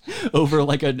plane over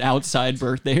like an outside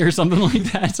birthday or something like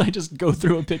that. So I just go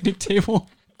through a picnic table.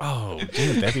 Oh,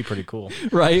 dude, that'd be pretty cool.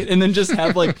 Right? And then just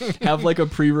have like a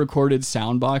pre-recorded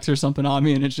sound box or something on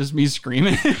me, and it's just me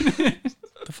screaming.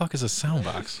 What the fuck is a sound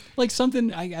box? Like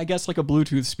something, I guess like a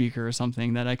Bluetooth speaker or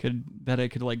something that I could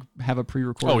like have a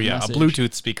pre-recorded message. A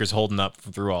Bluetooth speaker's holding up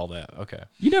through all that. Okay.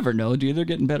 You never know, dude. They're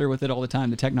getting better with it all the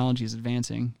time. The technology is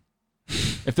advancing.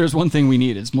 If there's one thing we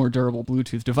need, it's more durable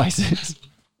Bluetooth devices.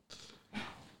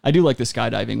 I do like the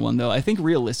skydiving one though. I think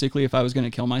realistically, if I was going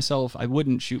to kill myself, I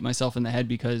wouldn't shoot myself in the head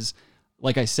because,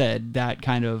 like I said, that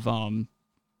kind of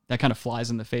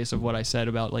flies in the face of what I said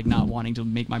about like not wanting to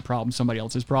make my problem somebody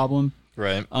else's problem.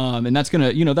 Right. And that's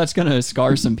gonna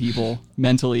scar some people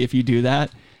mentally if you do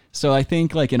that. So I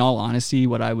think, like, in all honesty,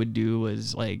 what I would do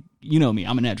is, like, you know me,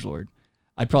 I'm an edgelord.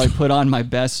 I'd probably put on my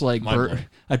best, like,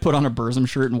 I'd put on a Burzum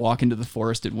shirt and walk into the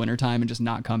forest at wintertime and just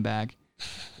not come back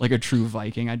like a true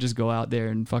Viking. I'd just go out there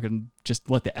and fucking just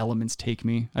let the elements take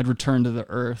me. I'd return to the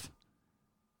earth.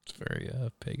 It's very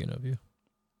pagan of you.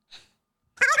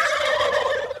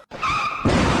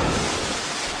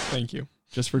 Thank you.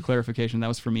 Just for clarification, that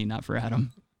was for me, not for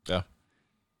Adam. Yeah.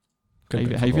 How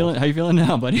you feeling? How you feeling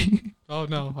now, buddy? Oh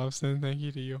no, I was saying thank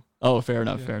you to you. Oh, fair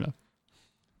enough. Fair enough.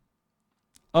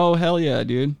 Oh hell yeah,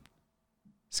 dude!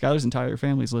 Skylar's entire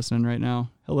family's listening right now.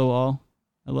 Hello, all.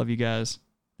 I love you guys.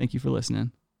 Thank you for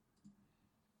listening.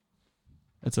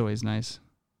 That's always nice.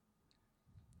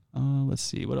 Let's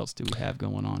see. What else do we have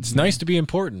going on? It's nice to be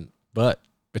important, but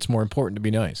it's more important to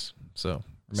be nice. So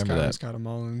remember that. Skylar's got them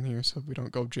all in here, so we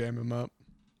don't go jam him up.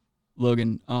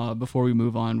 Logan, before we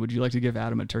move on, would you like to give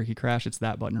Adam a turkey crash? It's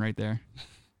that button right there.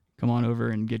 Come on over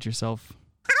and get yourself.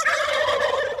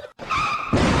 I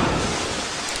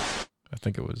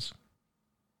think it was,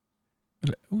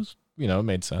 it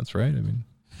made sense, right? I mean,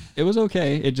 it was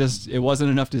okay. It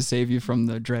wasn't enough to save you from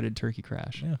the dreaded turkey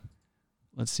crash. Yeah.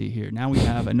 Let's see here. Now we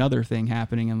have another thing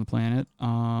happening on the planet.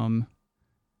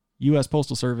 U.S.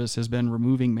 Postal Service has been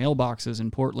removing mailboxes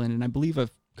in Portland, and I believe a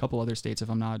couple other states, if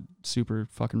I'm not super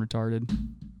fucking retarded.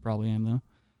 Probably am, though.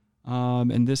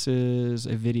 And this is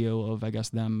a video of, I guess,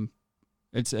 them.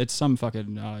 It's some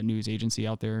fucking news agency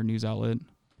out there, news outlet.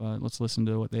 But let's listen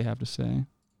to what they have to say.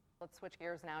 Let's switch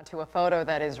gears now to a photo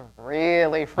that is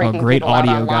really freaking great people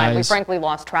audio, out online. guys. We frankly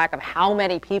lost track of how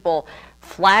many people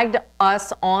flagged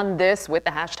us on this with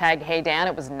the hashtag #HeyDan.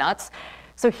 It was nuts.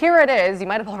 So here it is. You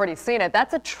might have already seen it.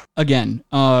 That's Again,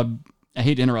 I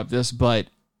hate to interrupt this, but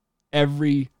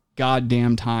every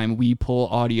goddamn time we pull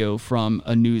audio from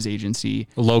a news agency,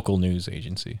 a local news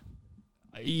agency,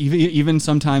 even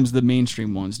sometimes the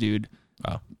mainstream ones, dude.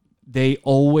 Wow. They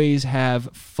always have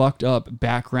fucked up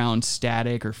background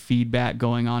static or feedback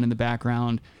going on in the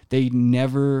background. They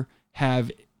never have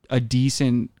a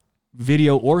decent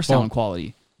video or sound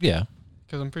quality. Yeah.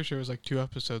 Because I'm pretty sure it was like 2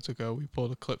 episodes ago we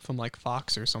pulled a clip from like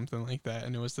Fox or something like that,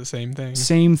 and it was the same thing.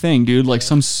 Same thing, dude. Like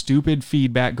some stupid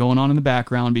feedback going on in the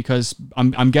background because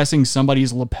I'm guessing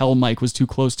somebody's lapel mic was too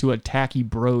close to a tacky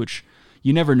brooch.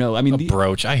 You never know. I mean,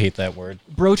 brooch. I hate that word.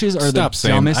 Brooches are the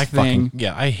dumbest thing.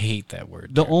 Yeah, I hate that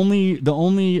word. The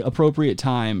only appropriate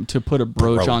time to put a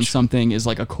brooch on something is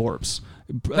like a corpse.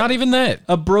 Not even that.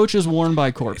 A brooch is worn by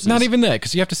corpses. Not even that,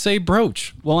 because you have to say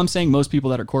brooch. Well, I'm saying most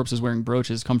people that are corpses wearing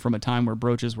brooches come from a time where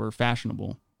brooches were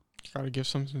fashionable. Gotta give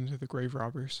something to the grave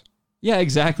robbers. Yeah,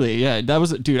 exactly. Yeah, that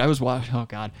was, dude. I was watching. Oh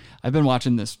God, I've been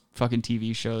watching this fucking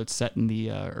TV show. It's set in the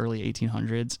early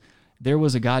 1800s. There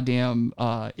was a goddamn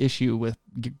issue with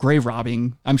grave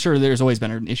robbing. I'm sure there's always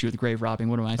been an issue with grave robbing.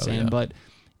 What am I saying? Yeah. But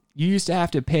you used to have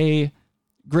to pay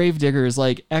grave diggers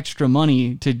like extra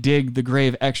money to dig the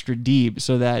grave extra deep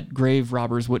so that grave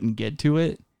robbers wouldn't get to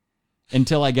it.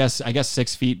 Until I guess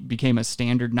 6 feet became a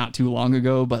standard not too long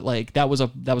ago. But like that was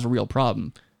a real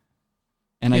problem.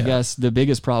 And I guess the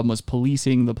biggest problem was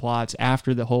policing the plots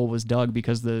after the hole was dug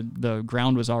because the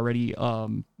ground was already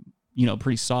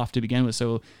pretty soft to begin with.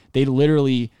 So they'd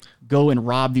literally go and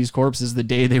rob these corpses the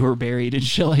day they were buried and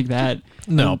shit like that.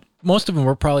 No, most of them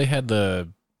were probably had the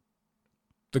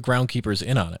groundkeepers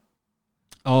in on it.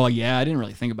 Oh yeah, I didn't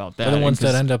really think about that. They're the ones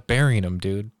that end up burying them,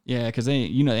 dude. Yeah, because they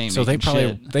ain't. So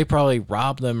making they probably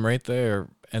robbed them right there,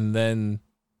 and then,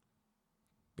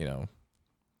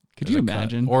 Could you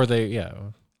imagine? Or they, yeah.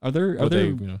 Are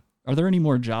there any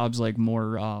more jobs like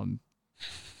more?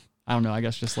 I don't know. I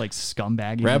guess just like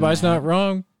scumbaggy. Rabbi's not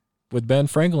wrong with Ben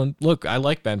Franklin. Look, I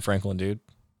like Ben Franklin, dude.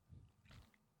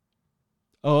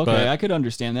 Oh, okay. I could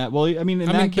understand that. Well, I mean, in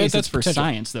that case, that's it's for potential.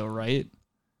 science, though, right?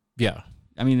 Yeah.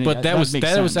 I mean, but that was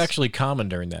sense. actually common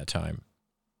during that time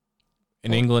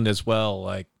in England as well.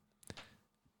 Like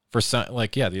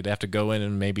they'd have to go in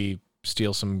and maybe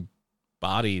steal some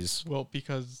bodies. Well,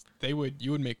 because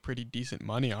you would make pretty decent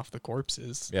money off the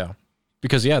corpses. Yeah.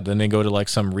 Because then they go to like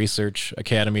some research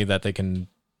academy that they can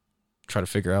try to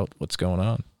figure out what's going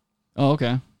on. Oh,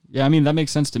 okay. Yeah, I mean that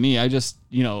makes sense to me. I just,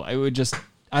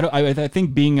 I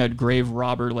think being a grave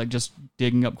robber, like just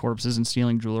digging up corpses and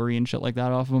stealing jewelry and shit like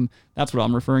that off of them, that's what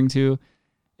I'm referring to.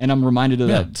 And I'm reminded of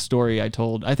that story I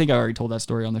told. I think I already told that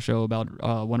story on the show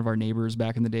about one of our neighbors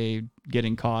back in the day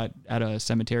getting caught at a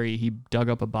cemetery. He dug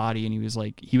up a body and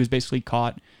he was basically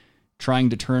caught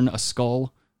trying to turn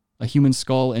a human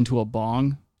skull into a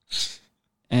bong.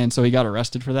 And so he got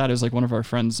arrested for that. It was like one of our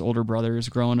friend's older brothers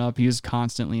growing up. He was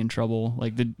constantly in trouble.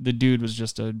 Like the dude was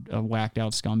just a whacked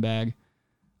out scumbag.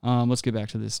 Let's get back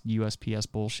to this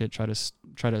USPS bullshit. Try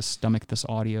to stomach this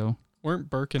audio. Weren't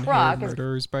Burke and Hare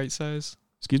murderers Bite Size?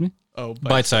 Excuse me? Oh,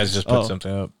 Bite Size just put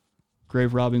something up.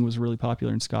 Grave robbing was really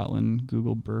popular in Scotland.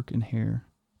 Google Burke and Hare.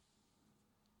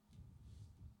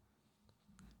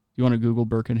 You want to Google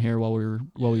Burke and Hare while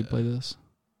we play this?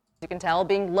 You can tell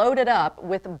being loaded up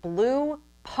with blue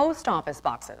post office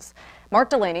boxes. Mark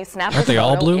Delaney snapped this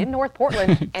photo in North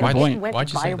Portland and it went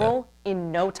viral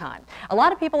in no time. A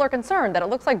lot of people are concerned that it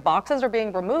looks like boxes are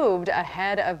being removed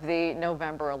ahead of the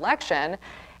November election.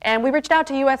 And we reached out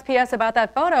to USPS about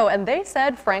that photo, and they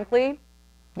said, frankly,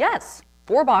 yes.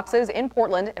 4 boxes in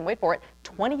Portland, and wait for it,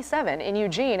 27 in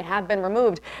Eugene have been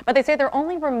removed. But they say they're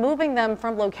only removing them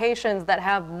from locations that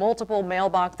have multiple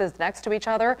mailboxes next to each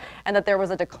other, and that there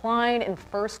was a decline in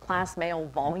first-class mail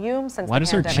volume since the pandemic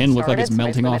started. Why does her chin look like it's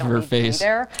melting off of her face?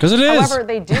 Because it is. However,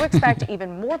 they do expect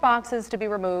even more boxes to be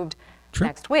removed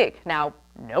next week. Now,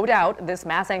 no doubt this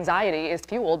mass anxiety is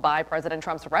fueled by President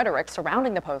Trump's rhetoric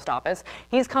surrounding the post office.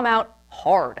 He's come out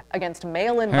hard against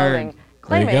mail-in voting,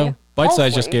 claiming Bite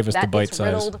Size just gave us the Bite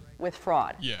Size. Riddled with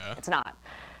fraud. Yeah. It's not.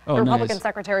 Oh, the Republican nice.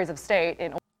 secretaries of state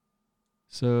in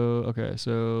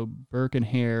So Burke and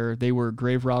Hare, they were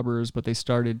grave robbers, but they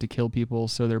started to kill people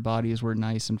so their bodies were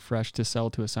nice and fresh to sell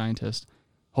to a scientist.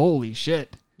 Holy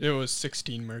shit. It was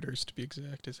 16 murders to be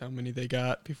exact, is how many they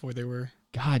got before they were.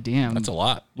 God damn. That's a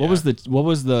lot. What was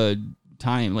the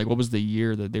time? Like, what was the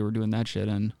year that they were doing that shit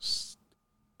in?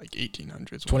 Like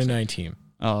 1800s. 2019.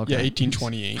 Oh, okay. Yeah,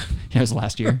 1828. Yeah, it was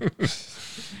last year.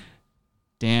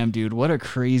 Damn, dude, what a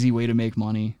crazy way to make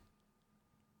money.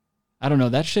 I don't know,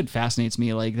 that shit fascinates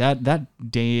me. Like that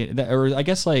day, or I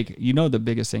guess like, you know, the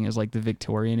biggest thing is like the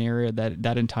Victorian era.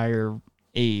 That entire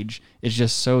age is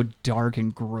just so dark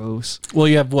and gross. Well,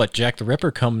 you have what? Jack the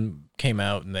Ripper came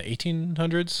out in the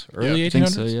 1800s, early 1800s. I think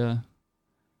so, yeah.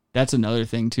 That's another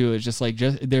thing too. It's just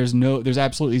there's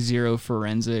absolutely zero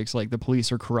forensics. Like the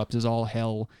police are corrupt as all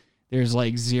hell. There's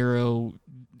like zero.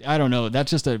 I don't know.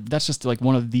 That's just like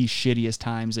one of the shittiest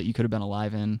times that you could have been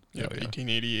alive in. Yeah,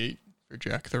 1888 for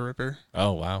Jack the Ripper.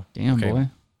 Oh wow. Damn, boy.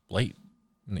 Late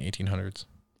in the 1800s.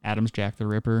 Adam's Jack the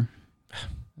Ripper.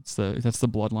 That's the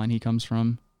bloodline he comes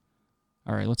from.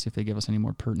 All right, let's see if they give us any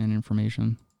more pertinent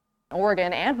information.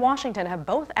 Oregon and Washington have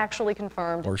both actually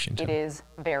confirmed it is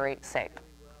very safe.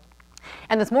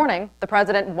 And this morning, the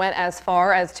president went as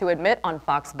far as to admit on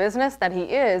Fox Business that he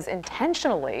is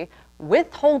intentionally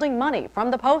withholding money from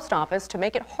the post office to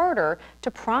make it harder to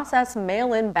process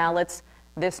mail-in ballots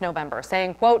this November,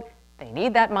 saying, quote, they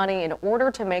need that money in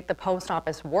order to make the post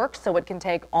office work so it can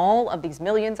take all of these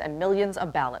millions and millions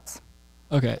of ballots.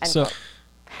 Okay, so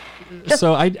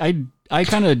I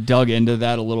kind of dug into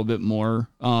that a little bit more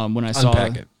when I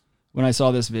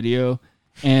saw this video.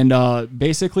 And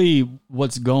basically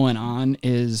what's going on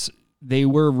is they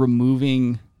were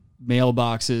removing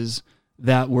mailboxes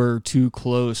that were too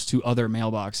close to other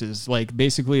mailboxes. Like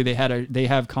basically they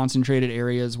have concentrated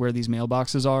areas where these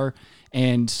mailboxes are,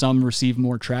 and some receive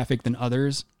more traffic than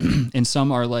others. And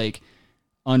some are like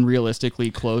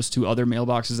unrealistically close to other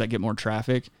mailboxes that get more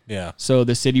traffic. Yeah. So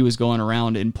the city was going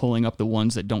around and pulling up the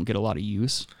ones that don't get a lot of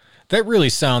use. That really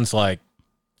sounds like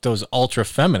those ultra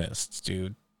feminists,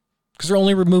 dude. Because they're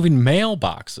only removing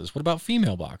mailboxes. What about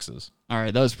female boxes? All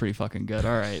right, that was pretty fucking good.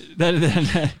 All right,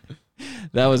 that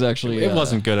was actually it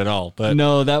wasn't good at all. But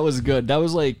no, that was good. That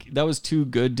was too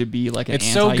good to be like an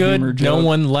it's so good. Joke. No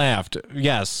one laughed.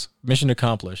 Yes, mission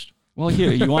accomplished. Well,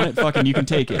 here you want it? Fucking, you can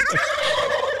take it.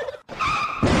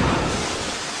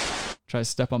 Try to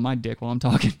step on my dick while I'm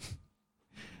talking.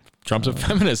 Trump's a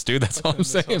feminist, dude. That's all I'm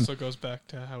saying. This also goes back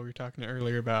to how we were talking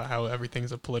earlier about how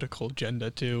everything's a political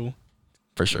agenda too.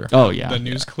 For sure. Oh yeah. The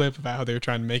news clip about how they were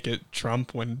trying to make it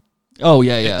Trump when. Oh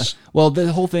yeah. Well,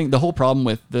 the whole problem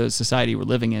with the society we're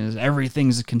living in is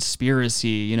everything's a conspiracy.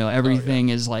 You know, everything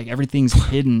is like, everything's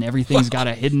hidden. Everything's got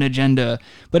a hidden agenda.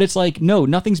 But it's like, no,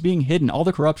 nothing's being hidden. All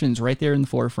the corruption's right there in the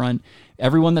forefront.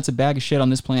 Everyone that's a bag of shit on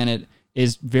this planet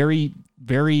is very,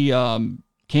 very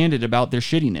candid about their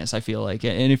shittiness, I feel like.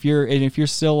 And if you're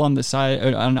still on the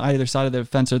side, on either side of the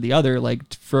fence or the other,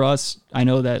 like for us, I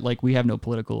know that like we have no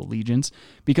political allegiance,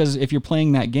 because if you're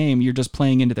playing that game, you're just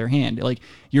playing into their hand. Like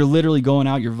you're literally going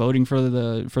out, you're voting for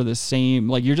the same,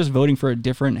 like you're just voting for a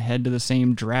different head to the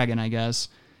same dragon, I guess.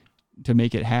 to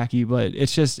make it hacky, but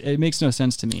it makes no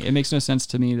sense to me. It makes no sense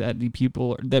to me that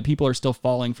people are still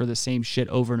falling for the same shit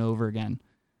over and over again.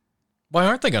 Why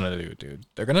aren't they gonna do it, dude?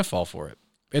 They're gonna fall for it.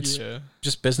 It's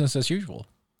just business as usual.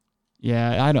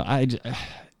 Yeah,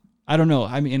 I don't know.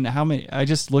 I mean, I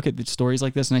just look at the stories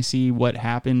like this and I see what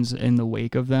happens in the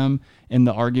wake of them and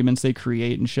the arguments they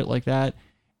create and shit like that.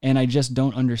 And I just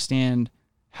don't understand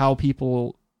how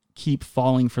people keep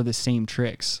falling for the same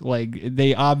tricks. Like,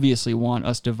 they obviously want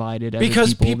us divided.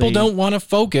 Because people don't want to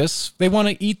focus. They want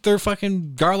to eat their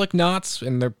fucking garlic knots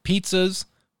and their pizzas,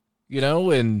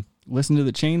 and listen to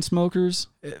the chain smokers.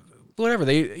 Whatever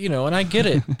and I get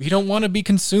it. You don't want to be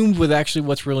consumed with actually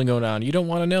what's really going on. You don't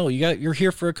want to know. You're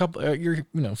here for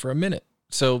for a minute.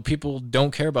 So people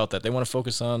don't care about that. They want to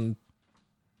focus on,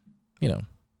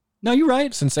 No, you're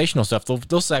right. sensational stuff.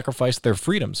 They'll sacrifice their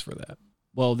freedoms for that.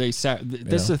 Well, this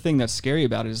is the thing that's scary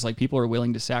about it is like people are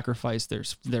willing to sacrifice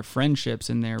their friendships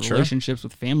and their relationships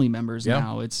with family members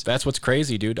now. That's what's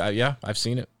crazy, dude. I've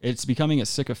seen it. It's becoming a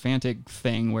sycophantic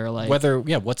thing where like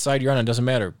what side you're on, it doesn't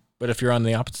matter. But if you're on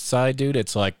the opposite side, dude,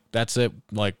 it's like, that's it.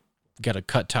 Like, you got to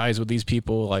cut ties with these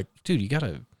people. Like, dude, you got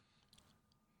to.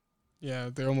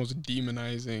 Yeah, they're almost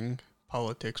demonizing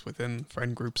politics within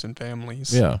friend groups and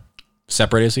families. Yeah.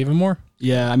 Separate us even more.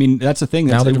 Yeah, I mean, that's the thing.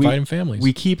 Now they're dividing families.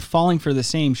 We keep falling for the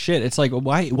same shit. It's like,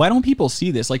 why don't people see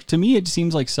this? Like, to me, it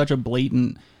seems like such a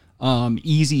blatant,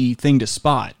 easy thing to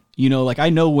spot. Like,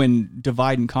 I know when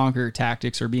divide and conquer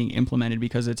tactics are being implemented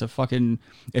because it's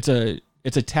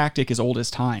a tactic as old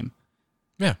as time.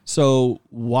 Yeah. So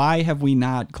why have we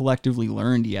not collectively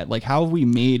learned yet? Like, how have we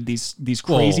made these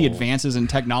crazy advances in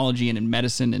technology and in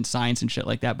medicine and science and shit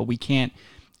like that, but we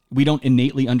don't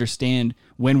innately understand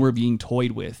when we're being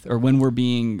toyed with or when we're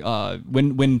being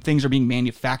when things are being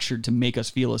manufactured to make us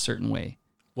feel a certain way.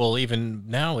 Well, even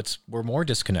now we're more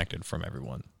disconnected from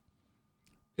everyone.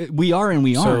 We are and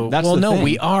we aren't. That's the thing.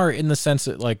 We are in the sense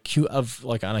that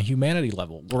on a humanity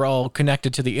level, we're all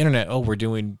connected to the internet. Oh, we're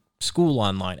doing school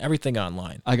online, everything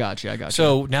online. I got you.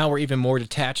 So now we're even more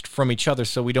detached from each other.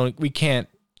 So we can't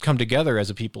come together as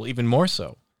a people even more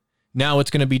so. Now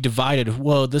it's going to be divided.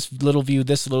 Whoa, this little view,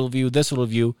 this little view, this little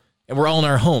view, and we're all in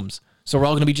our homes. So we're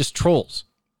all going to be just trolls.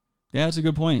 Yeah, that's a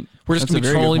good point. We're just going to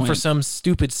be trolling for some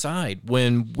stupid side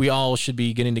when we all should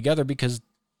be getting together because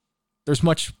there's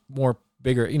much more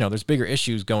bigger, there's bigger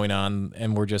issues going on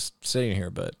and we're just sitting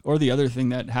here. Or the other thing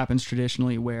that happens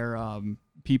traditionally where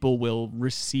people will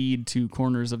recede to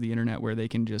corners of the internet where they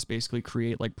can just basically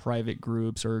create like private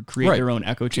groups or create their own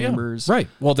echo chambers. Yeah, right.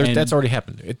 Well, that's already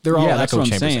happened. They're all echo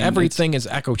chambers. Everything is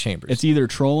echo chambers. It's either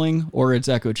trolling or it's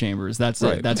echo chambers. That's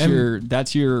it.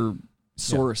 That's your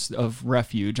source of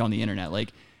refuge on the internet.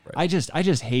 Like, I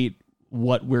just hate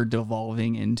what we're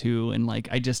devolving into. And like,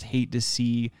 I just hate to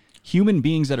see human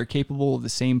beings that are capable of the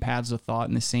same paths of thought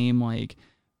and the same like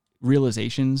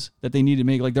realizations that they need to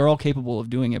make. Like, they're all capable of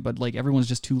doing it, but like everyone's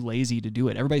just too lazy to do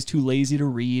it. Everybody's too lazy to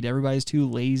read. Everybody's too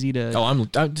lazy to. Oh, I'm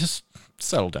just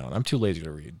settle down. I'm too lazy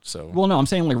to read. So. Well, no, I'm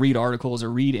saying like read articles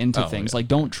or read into things. Yeah. Like,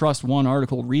 don't trust one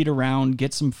article. Read around.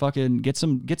 Get some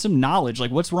knowledge. Like,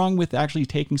 what's wrong with actually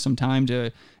taking some time to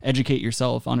educate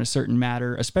yourself on a certain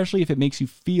matter, especially if it makes you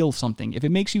feel something. If it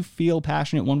makes you feel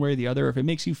passionate one way or the other, if it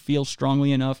makes you feel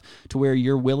strongly enough to where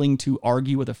you're willing to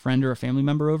argue with a friend or a family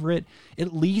member over it,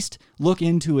 at least look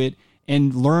into it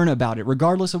and learn about it,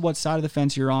 regardless of what side of the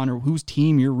fence you're on or whose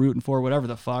team you're rooting for, whatever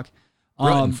the fuck.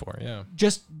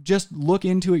 Just look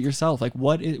into it yourself. Like,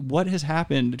 what has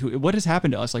happened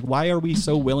to us? Like, why are we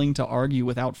so willing to argue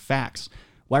without facts?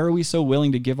 Why are we so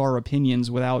willing to give our opinions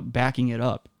without backing it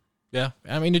up? Yeah,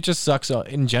 I mean, it just sucks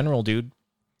in general, dude.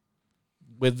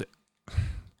 I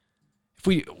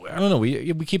don't know,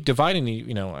 we keep dividing. I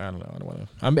don't know. I don't want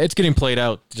to. It's getting played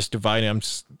out. Just dividing.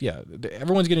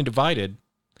 Everyone's getting divided.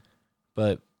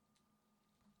 But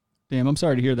damn, I'm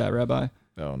sorry to hear that, Rabbi.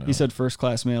 Oh no. He said first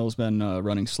class mail has been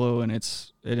running slow, and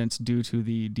it's due to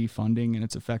the defunding, and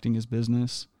it's affecting his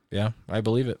business. Yeah, I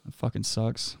believe it. It fucking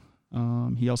sucks.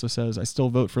 He also says, I still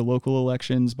vote for local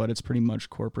elections, but it's pretty much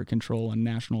corporate control on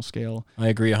national scale. I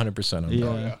agree 100% on that.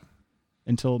 Yeah.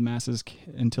 Until the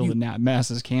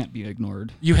masses can't be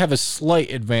ignored. You have a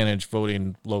slight advantage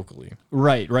voting locally.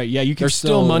 Right. Yeah, you can. There's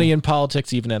still money in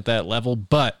politics even at that level,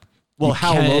 but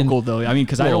how local though? I mean,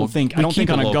 because I don't think on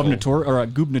a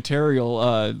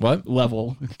gubernatorial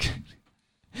level.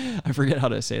 I forget how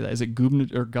to say that. Is it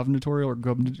gubernatorial or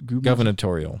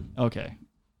gubernatorial? Okay.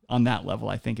 On that level,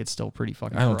 I think it's still pretty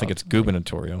fucking. I don't think it's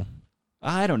gubernatorial.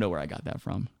 I don't know where I got that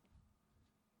from.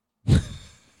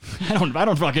 I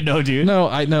don't fucking know, dude. No,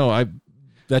 I know.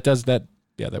 That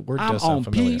word does sound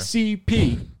familiar. I'm on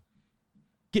PCP.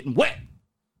 Getting wet.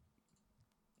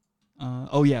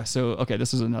 Oh yeah. So okay,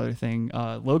 this is another thing.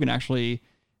 Logan actually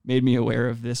made me aware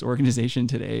of this organization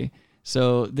today.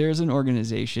 So there's an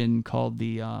organization called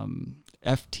the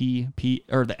FTP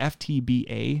or the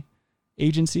FTBA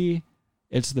agency.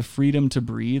 It's the Freedom to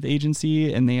Breathe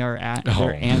agency, and they are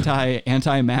they're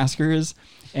anti-maskers.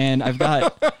 And we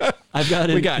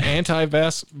got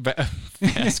anti-maskers.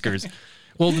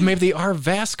 Well, maybe they are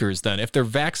vaskers then. If they're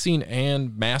vaccine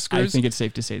and maskers, I think it's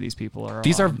safe to say these people are.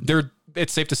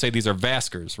 It's safe to say these are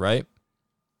vaskers, right?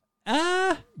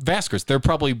 Vaskers. They're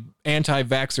probably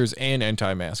anti-vaxxers and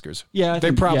anti-maskers. Yeah,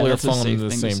 they probably are falling into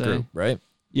the same group, right?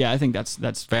 Yeah, I think that's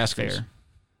vaskers.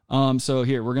 Fair. So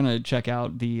here we're gonna check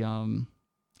out the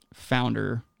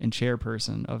founder and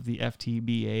chairperson of the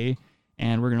FTBA,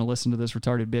 and we're gonna listen to this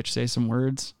retarded bitch say some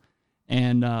words,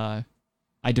 and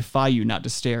I defy you not to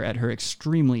stare at her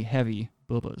extremely heavy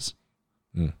boobas.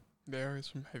 They are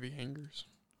some heavy hangers.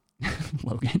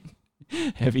 Logan,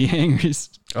 heavy hangers.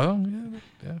 Oh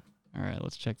yeah. All right,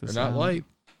 let's check this out. They're not light.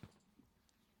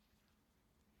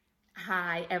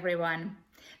 Hi everyone.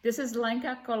 This is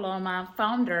Lenka Coloma,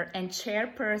 founder and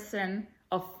chairperson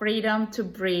of Freedom to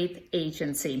Breathe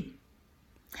Agency.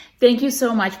 Thank you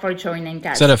so much for joining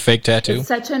us. Is that a fake tattoo? It's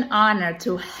such an honor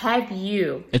to have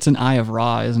you. It's an Eye of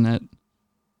Ra, isn't it?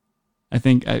 I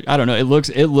think I don't know. It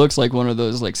looks like one of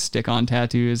those like stick-on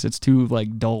tattoos. It's too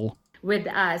like dull. With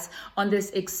us on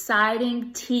this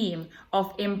exciting team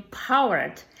of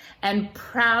empowered and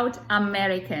proud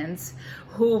Americans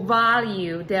who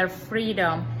value their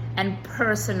freedom and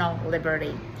personal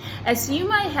liberty. As you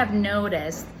might have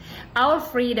noticed, our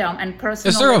freedom and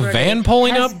personal liberty. Is there a van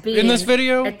pulling up in this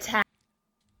video?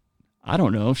 I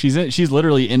don't know. She's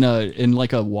literally in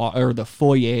the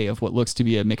foyer of what looks to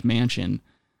be a McMansion,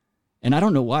 and I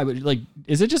don't know why. But like,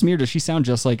 is it just me or does she sound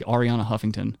just like Ariana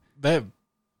Huffington? That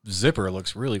zipper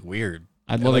looks really weird.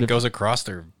 I'd love it if it goes across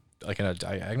their like in a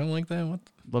diagonal like that. What?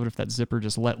 Love it if that zipper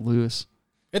just let loose.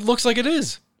 It looks like it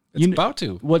is. It's about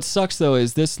to. What sucks though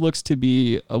is this looks to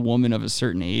be a woman of a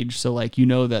certain age, so like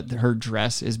that her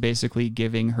dress is basically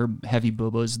giving her heavy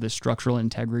boobas the structural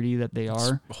integrity that they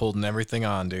are. It's holding everything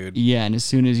on, dude. Yeah, and as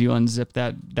soon as you unzip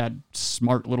that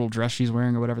smart little dress she's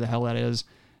wearing or whatever the hell that is,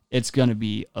 it's gonna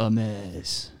be a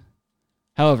mess.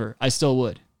 However, I still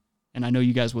would, and I know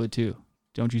you guys would too.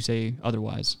 Don't you say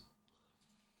otherwise?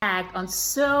 Act on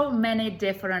so many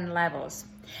different levels,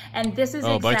 and this is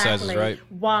exactly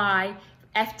why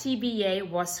FTBA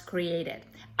was created.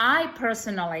 I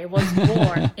personally was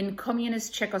born in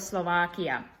communist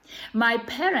Czechoslovakia. My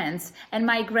parents and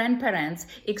my grandparents.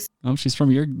 She's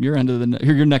from your end of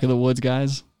your neck of the woods,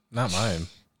 guys. Not mine.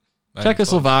 Not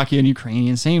Czechoslovakia and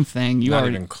Ukrainian, same thing. Not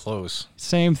even close.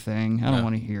 Same thing. I don't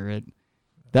want to hear it.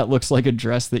 That looks like a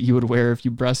dress that you would wear if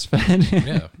you breastfed.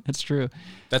 Yeah, that's true.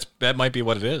 That might be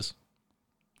what it is.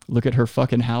 Look at her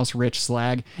fucking house, rich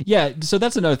slag. Yeah, so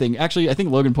that's another thing. Actually, I think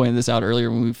Logan pointed this out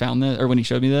earlier when we found this, or when he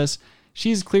showed me this.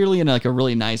 She's clearly in like a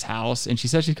really nice house, and she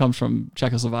said she comes from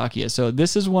Czechoslovakia. So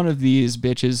this is one of these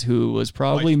bitches who was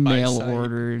probably mail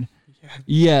ordered.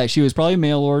 Yeah, she was probably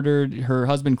mail ordered. Her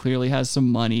husband clearly has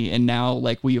some money, and now,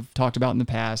 like we have talked about in the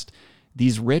past,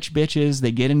 these rich bitches,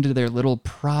 they get into their little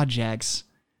projects.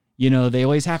 They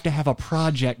always have to have a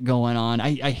project going on.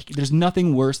 There's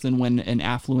nothing worse than when an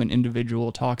affluent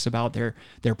individual talks about their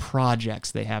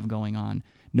projects they have going on.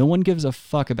 No one gives a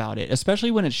fuck about it, especially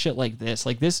when it's shit like this.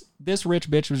 Like this rich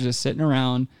bitch was just sitting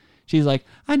around. She's like,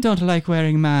 I don't like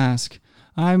wearing mask.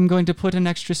 I'm going to put an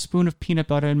extra spoon of peanut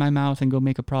butter in my mouth and go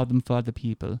make a problem for other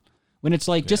people. When it's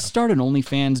like, just start an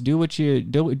OnlyFans, do what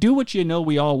you know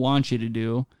we all want you to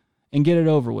do, and get it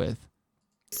over with.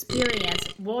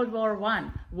 Experience World War I,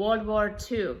 World War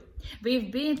II. We've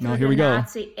been through the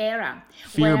Nazi era.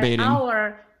 Fear baiting.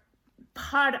 Our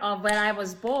part of where I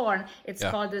was born, it's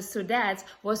called the Sudets,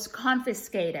 was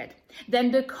confiscated.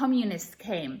 Then the communists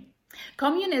came.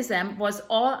 Communism was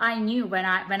all I knew when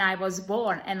I was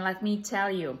born, and let me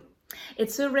tell you,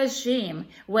 it's a regime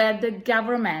where the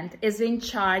government is in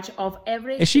charge of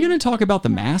everything. Is she going to talk about the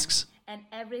masks? And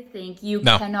everything you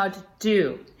cannot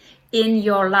do in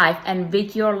your life and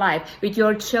with your life, with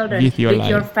your children, with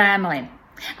your family.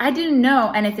 I didn't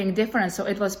know anything different, so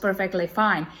it was perfectly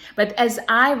fine. But as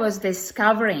I was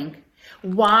discovering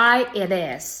why it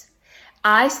is,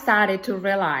 I started to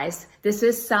realize this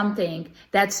is something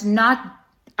that's not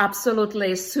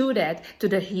absolutely suited to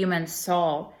the human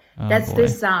soul. That's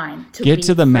designed to get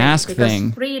to the mask thing.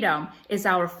 Because freedom is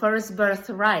our first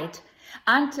birthright.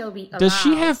 Until we does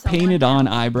she have painted on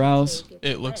eyebrows?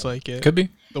 It looks like it. Could be.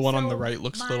 The one on the right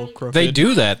looks a little crooked. They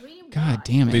do that. God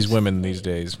damn it. These women these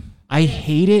days. I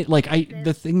hate it. Like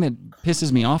the thing that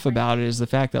pisses me off about it is the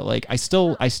fact that like I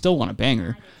still want to bang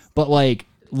her, But like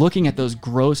looking at those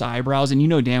gross eyebrows, and you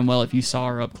know damn well if you saw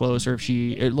her up close, or if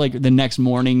she like the next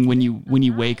morning when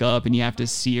you wake up and you have to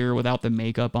see her without the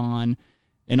makeup on,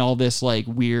 and all this like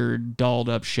weird dolled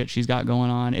up shit she's got going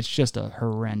on, it's just a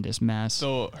horrendous mess.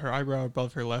 So her eyebrow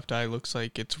above her left eye looks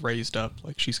like it's raised up,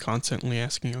 like she's constantly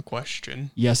asking a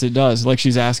question. Yes, it does. Like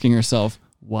she's asking herself,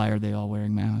 why are they all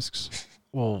wearing masks?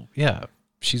 Well, yeah,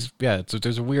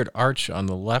 there's a weird arch on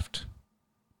the left,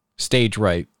 stage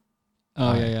right.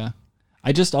 Oh yeah.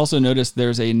 I just also noticed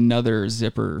there's another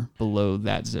zipper below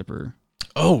that zipper.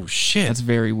 Oh shit, that's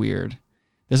very weird.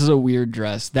 This is a weird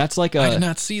dress. That's like a. I did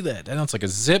not see that. That sounds like a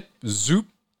zoop.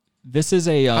 This is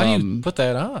a. How do you put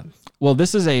that on? Well,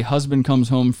 this is a husband comes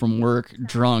home from work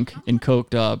drunk and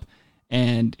coked up,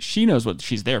 and she knows what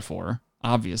she's there for.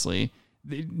 Obviously,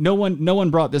 no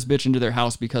one brought this bitch into their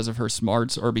house because of her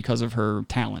smarts or because of her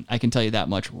talent. I can tell you that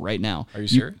much right now. Are you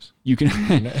serious? You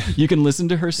can you can listen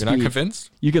to her speak. You're not convinced?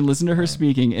 You can listen to her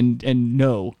speaking and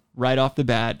know right off the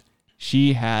bat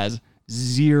she has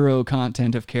zero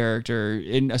content of character,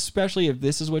 and especially if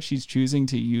this is what she's choosing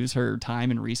to use her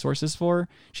time and resources for.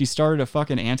 She started a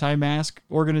fucking anti-mask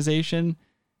organization.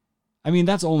 I mean,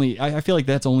 I feel like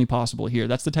that's only possible here.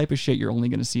 That's the type of shit you're only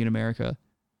going to see in America.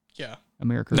 Yeah.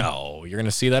 America. No, you're going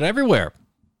to see that everywhere.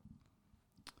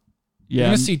 Yeah. You're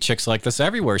going to see chicks like this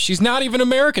everywhere. She's not even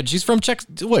American. She's from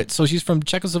So she's from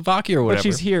Czechoslovakia or whatever. But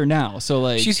she's here now. So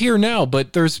like she's here now,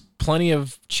 but there's plenty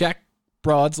of Czech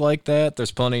broads like that.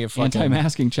 There's plenty of fucking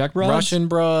anti-masking Czech broads, Russian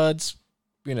broads,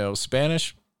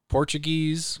 Spanish,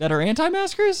 Portuguese that are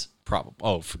anti-maskers. Probably.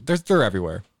 Oh, they're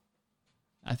everywhere.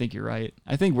 I think you're right.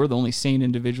 I think we're the only sane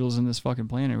individuals in this fucking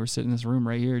planet. We're sitting in this room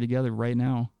right here together right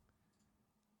now.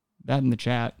 That in the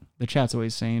chat. The chat's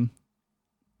always sane.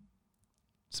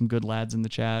 Some good lads in the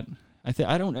chat.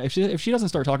 I don't. If she doesn't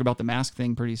start talking about the mask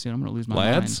thing pretty soon, I'm gonna lose my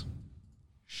mind.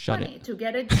 Shut it. To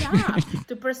get a job,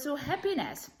 to pursue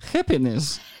happiness.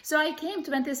 Happiness. So I came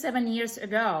 27 years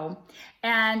ago,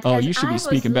 and you should be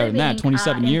speaking better than that.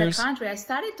 27 years. In the country, I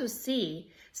started to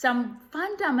see some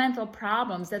fundamental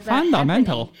problems that were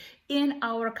happening in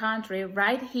our country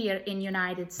right here in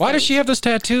United States. Why does she have this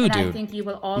tattoo, and dude? I think you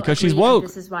will all because agree she's woke.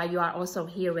 This is why you are also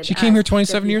here with us. She came here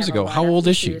 27 years ago. How old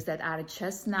is she? That are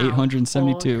just now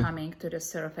 872. all coming to the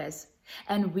surface,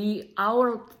 and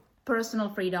our personal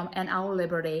freedom and our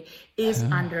liberty is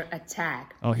under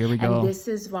attack. Oh, here we go. And this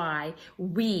is why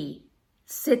we,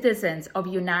 citizens of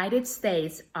United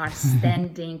States, are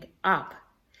standing up.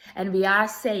 And we are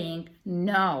saying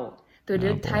no to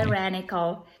the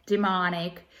tyrannical,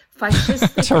 demonic,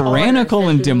 fascistic tyrannical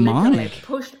and demonic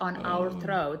pushed on our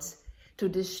throats to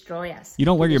destroy us. You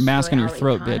don't wear your mask on your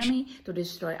throat, economy, bitch. To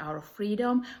destroy our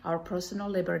freedom, our personal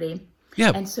liberty.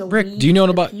 Yeah, and so Rick, don't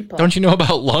you know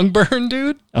about lung burn,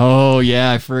 dude? Oh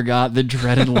yeah, I forgot the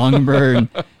dreaded lung burn.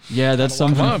 Yeah, that's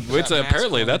something. Come on,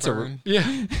 apparently that's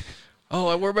yeah. Oh,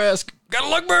 I wear a mask. Got a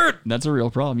lung burn. That's a real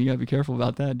problem. You gotta be careful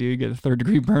about that, dude. You get a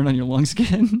 3rd-degree burn on your lung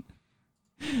skin.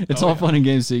 It's all fun and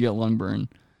games till you get lung burn.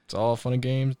 It's all fun and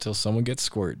games until someone gets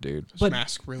squirt, dude. Does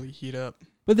mask really heat up?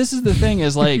 But this is the thing: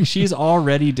 is like she's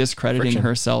already discrediting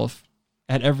herself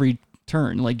at every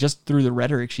turn, like just through the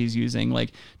rhetoric she's using,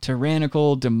 like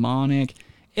tyrannical, demonic.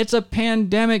 It's a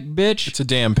pandemic, bitch. It's a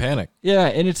damn panic. Yeah,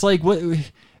 and it's like, what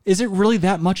is it really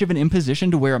that much of an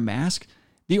imposition to wear a mask?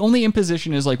 The only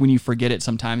imposition is like when you forget it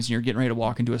sometimes and you're getting ready to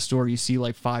walk into a store, you see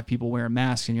like 5 people wearing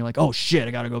masks and you're like, oh shit,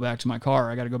 I gotta go back to my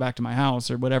car, I gotta go back to my house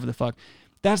or whatever the fuck.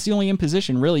 That's the only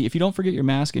imposition, really. If you don't forget your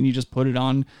mask and you just put it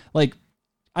on, like,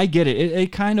 I get it.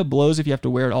 It kind of blows if you have to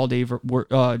wear it all day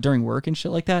during work and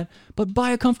shit like that. But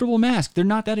buy a comfortable mask. They're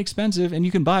not that expensive, and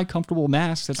you can buy comfortable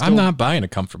masks. I'm not buying a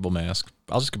comfortable mask.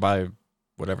 I'll just buy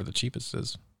whatever the cheapest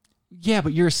is. Yeah,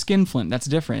 but you're a skinflint. That's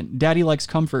different. Daddy likes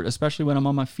comfort, especially when I'm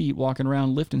on my feet walking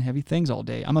around lifting heavy things all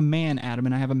day. I'm a man, Adam,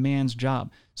 and I have a man's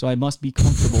job, so I must be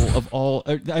comfortable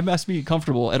I must be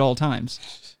comfortable at all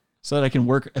times so that I can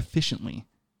work efficiently.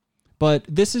 But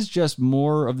this is just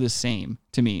more of the same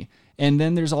to me. And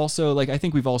then there's also, like, I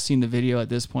think we've all seen the video at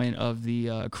this point of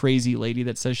the crazy lady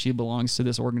that says she belongs to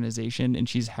this organization, and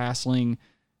she's hassling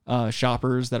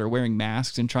shoppers that are wearing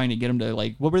masks and trying to get them to,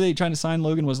 like, what were they trying to sign,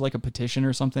 Logan? Was it like a petition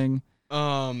or something?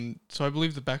 So I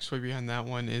believe the backstory behind that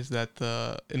one is that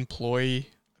the employee,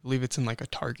 I believe it's in like a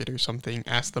Target or something,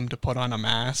 asked them to put on a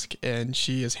mask, and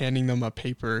she is handing them a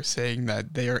paper saying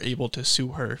that they are able to sue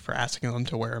her for asking them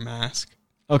to wear a mask.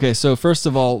 Okay, so first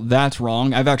of all, that's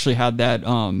wrong. I've actually had that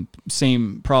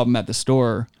same problem at the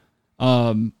store.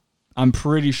 I'm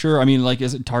pretty sure, I mean, like,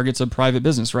 Target's a private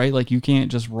business, right? Like, you can't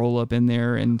just roll up in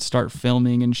there and start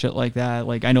filming and shit like that.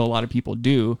 Like, I know a lot of people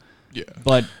do. Yeah.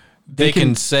 But they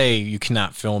can say you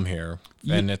cannot film here,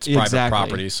 and it's private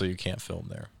property, so you can't film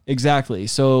there. Exactly.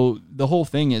 So the whole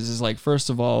thing is like, first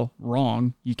of all,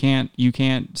 wrong. You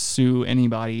can't sue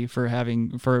anybody for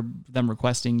them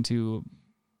requesting to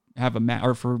have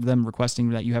or for them requesting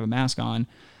that you have a mask on.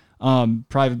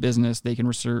 Private business, they can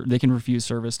refuse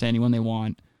service to anyone they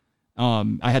want.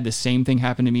 I had the same thing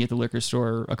happen to me at the liquor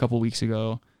store a couple weeks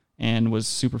ago and was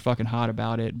super fucking hot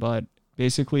about it. But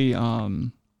basically,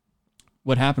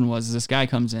 what happened was this guy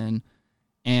comes in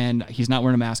and he's not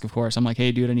wearing a mask, of course. I'm like,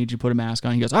 hey, dude, I need you to put a mask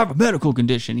on. He goes, I have a medical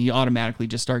condition. He automatically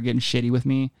just started getting shitty with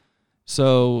me.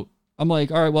 So I'm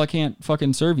like, all right, well, I can't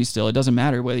fucking serve you still. It doesn't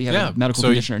matter whether you have a medical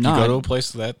condition or not. You go to a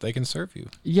place that they can serve you.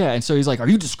 Yeah, and so he's like, are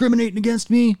you discriminating against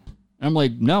me? And I'm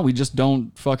like, no, we just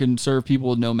don't fucking serve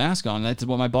people with no mask on. That's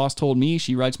what my boss told me.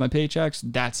 She writes my paychecks.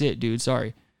 That's it, dude.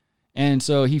 Sorry. And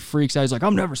so he freaks out. He's like,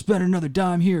 I'm never spending another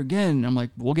dime here again. And I'm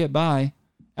like, we'll get by.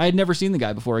 I had never seen the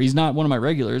guy before. He's not one of my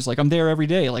regulars. Like, I'm there every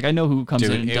day. Like, I know who comes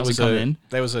in and doesn't come in.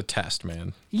 That was a test,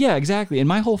 man. Yeah, exactly. And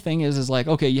my whole thing is like,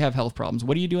 okay, you have health problems.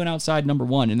 What are you doing outside, number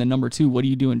one? And then number two, what are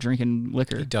you doing drinking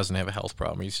liquor? He doesn't have a health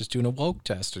problem. He's just doing a woke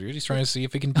test, dude. He's trying to see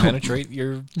if he can penetrate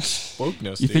your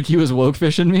wokeness, You think he was woke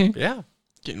fishing me? Yeah.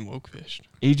 Getting woke fished.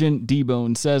 Agent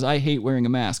D-Bone says, I hate wearing a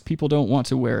mask. People don't want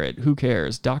to wear it. Who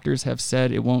cares? Doctors have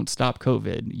said it won't stop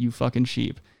COVID. You fucking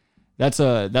sheep. That's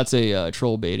a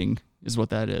troll baiting is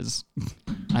what that is.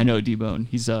 I know D-Bone.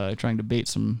 He's trying to bait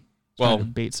some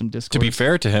discourse. To be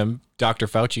fair to him, Dr.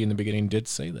 Fauci in the beginning did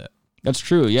say that. That's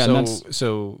true. Yeah.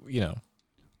 So you know.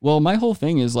 Well, my whole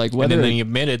thing is like whether... And then he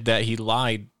admitted that he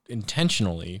lied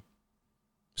intentionally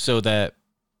so that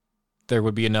there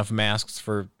would be enough masks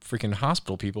for freaking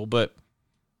hospital people, but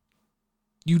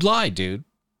you lied, dude.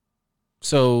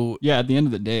 So yeah, at the end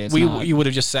of the day, you would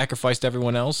have just sacrificed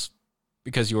everyone else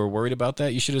because you were worried about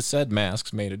that. You should have said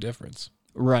masks made a difference.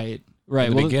 Right.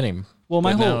 In the beginning. Well,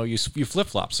 now you flip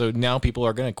flop. So now people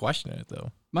are going to question it,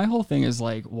 though. My whole thing is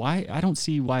like, why? I don't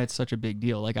see why it's such a big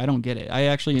deal. Like, I don't get it. I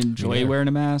actually enjoy wearing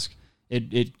a mask.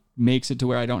 It makes it to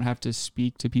where I don't have to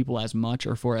speak to people as much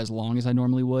or for as long as I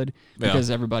normally would because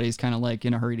everybody's kind of like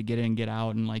in a hurry to get in and get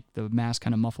out, and like the mask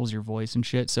kind of muffles your voice and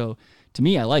shit. So to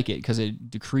me, I like it because it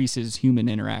decreases human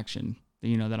interaction,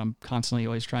 that I'm constantly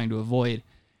always trying to avoid.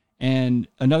 And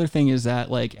another thing is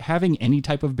that like having any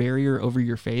type of barrier over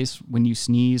your face when you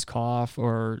sneeze, cough,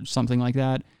 or something like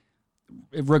that,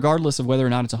 regardless of whether or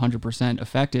not it's 100%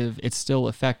 effective, it's still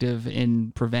effective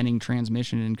in preventing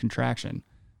transmission and contraction.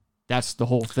 That's the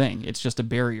whole thing. It's just a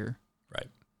barrier. Right.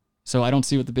 So I don't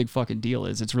see what the big fucking deal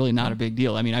is. It's really not a big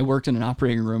deal. I mean, I worked in an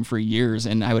operating room for years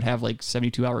and I would have like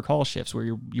 72-hour call shifts where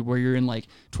you're in like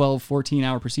 12,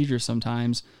 14-hour procedures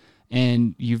sometimes,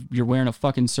 and you're wearing a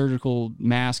fucking surgical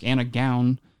mask and a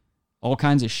gown. All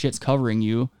kinds of shit's covering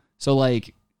you. So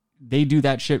like they do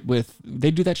that shit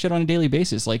on a daily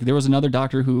basis. Like there was another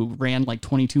doctor who ran like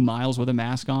 22 miles with a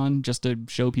mask on just to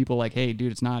show people like, hey,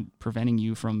 dude, it's not preventing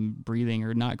you from breathing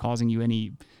or not causing you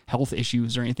any health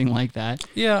issues or anything like that.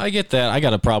 Yeah, I get that. I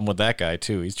got a problem with that guy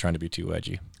too. He's trying to be too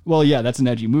edgy. Well, yeah, that's an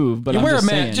edgy move, but I'm wear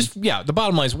just a mask. The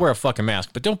bottom line is wear a fucking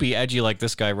mask, but don't be edgy like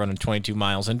this guy running 22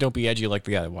 miles, and don't be edgy like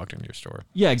the guy that walked into your store.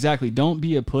 Yeah, exactly. Don't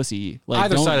be a pussy. Like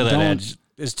either side of that edge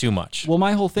is too much. Well,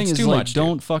 my whole thing is like,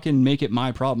 don't fucking make it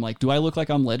my problem. Like, do I look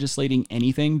like I'm legislating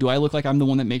anything? Do I look like I'm the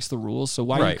one that makes the rules? So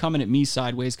why are you coming at me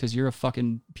sideways because you're a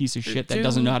fucking piece of shit that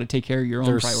doesn't know how to take care of your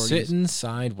own priorities? They're sitting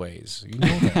sideways. You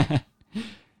know that.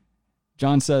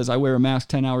 John says, I wear a mask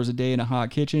 10 hours a day in a hot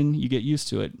kitchen. You get used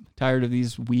to it. Tired of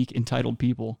these weak, entitled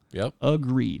people. Yep.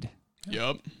 Agreed.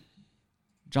 Yep.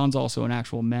 John's also an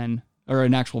actual man.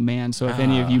 So if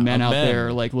any of you men out there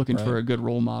are like looking for a good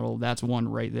role model, that's one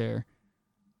right there.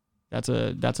 That's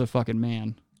a fucking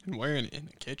man. And wearing it in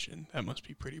the kitchen, that must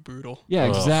be pretty brutal. Yeah,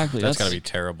 exactly. That's got to be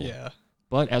terrible. Yeah.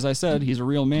 But as I said, he's a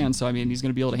real man, so I mean, he's going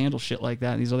to be able to handle shit like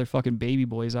that. These other fucking baby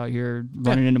boys out here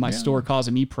running into my store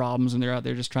causing me problems, and they're out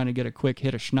there just trying to get a quick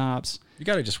hit of schnapps. You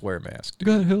got to just wear a mask. You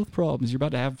got health problems. You're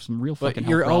about to have some real fucking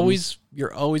health problems.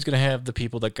 You're always going to have the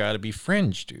people that got to be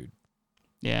fringe, dude.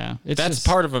 Yeah. That's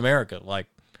part of America. Like,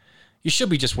 you should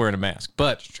be just wearing a mask,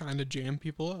 but just trying to jam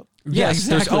people up. Yes,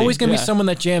 exactly. There's always going to be someone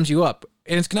that jams you up,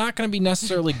 and it's not going to be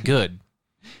necessarily good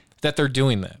that they're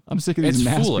doing that. I'm sick of these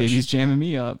mask babies jamming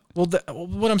me up. Well,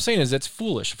 what I'm saying is it's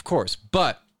foolish, of course,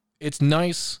 but it's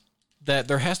nice that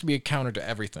there has to be a counter to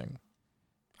everything.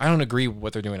 I don't agree with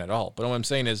what they're doing at all, but what I'm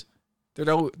saying is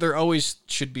there always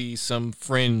should be some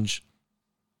fringe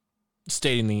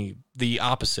stating the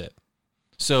opposite.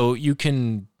 So you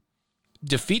can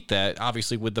defeat that,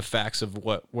 obviously, with the facts of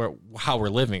how we're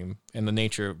living and the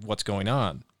nature of what's going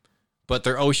on. But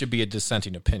there always should be a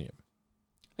dissenting opinion.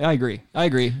 I agree.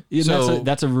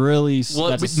 That's a really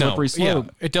that's a slippery slope.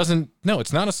 Yeah, it doesn't. No,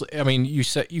 it's not a. I mean, you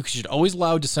said you should always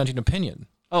allow dissenting opinion.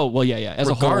 Oh well, yeah. As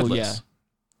regardless. A whole, yeah.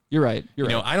 You're right. You're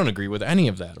right. I don't agree with any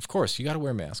of that. Of course, you got to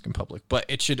wear a mask in public, but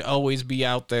it should always be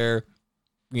out there.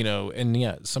 And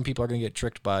yeah, some people are going to get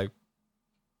tricked by,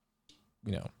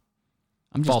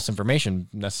 false information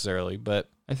necessarily. But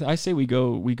I say we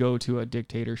go to a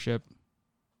dictatorship.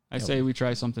 I say we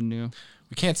try something new.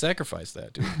 We can't sacrifice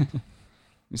that, dude.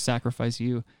 We sacrifice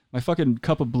you. My fucking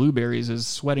cup of blueberries is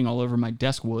sweating all over my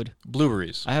desk wood.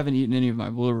 Blueberries. I haven't eaten any of my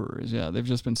blueberries. Yeah, they've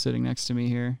just been sitting next to me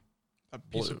here. A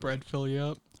piece of bread fill you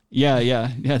up. Yeah.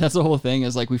 That's the whole thing.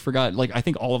 Is like we forgot. Like I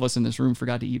think all of us in this room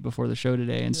forgot to eat before the show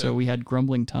today, and so we had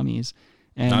grumbling tummies.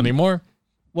 And not anymore.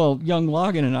 Well, young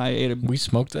Logan and I ate We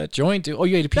smoked that joint, dude. Oh,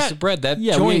 you ate a piece of bread. That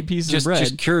joint we ate a piece of bread.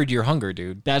 Just cured your hunger,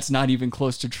 dude. That's not even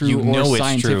close to true or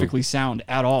scientifically sound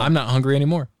at all. I'm not hungry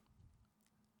anymore.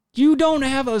 You don't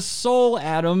have a soul,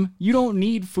 Adam. You don't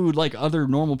need food like other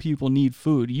normal people need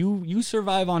food. You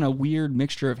survive on a weird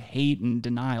mixture of hate and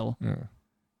denial. Mm.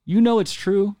 You know it's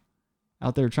true.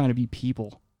 Out there trying to be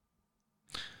people.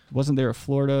 Wasn't there a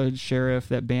Florida sheriff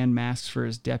that banned masks for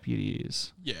his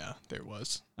deputies? Yeah, there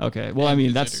was. Okay, well, I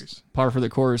mean, that's par for the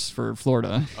course for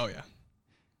Florida. Oh,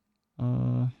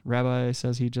 yeah. Rabbi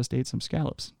says he just ate some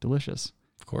scallops. Delicious.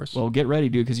 Of course. Well, get ready,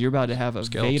 dude, because you're about to have a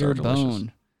Scallops Vader are delicious.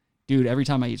 bone. Dude, every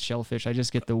time I eat shellfish, I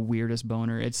just get the weirdest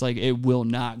boner. It's like it will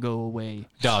not go away.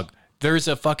 Dog, there's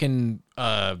a fucking,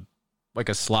 like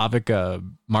a Slavic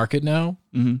market now.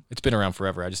 Mm-hmm. It's been around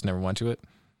forever. I just never went to it.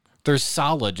 There's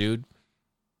Sala, dude.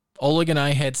 Oleg and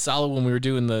I had Sala when we were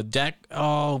doing the deck.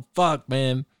 Oh, fuck,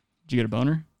 man. Did you get a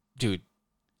boner? Dude,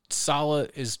 Sala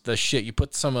is the shit. You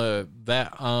put some of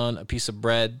that on a piece of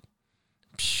bread.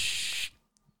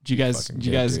 Did you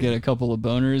guys get a couple of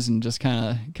boners and just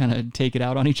kind of take it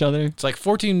out on each other? It's like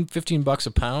 $15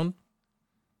 a pound,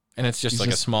 and it's just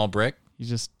a small brick. He's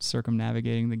just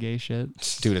circumnavigating the gay shit.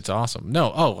 Dude, it's awesome.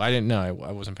 No, I didn't know.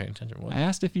 I wasn't paying attention. What? I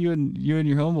asked if you and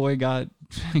your homeboy got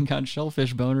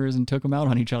shellfish boners and took them out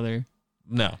on each other.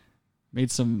 No.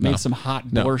 Made some hot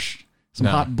borscht.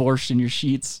 Hot borscht in your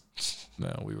sheets.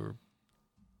 No, we were.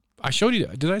 I showed you.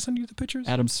 Did I send you the pictures?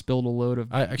 Adam spilled a load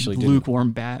of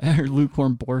lukewarm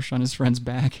borscht on his friend's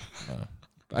back.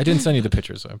 I didn't send you the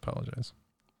pictures. I apologize.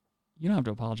 You don't have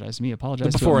to apologize to me.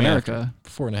 Apologize before to America. And after.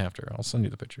 Before and after. I'll send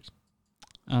you the pictures.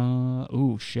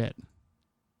 Oh shit.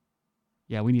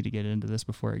 Yeah, we need to get into this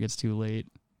before it gets too late.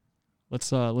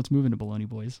 Let's move into Baloney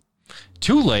Boys.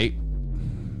 Too late?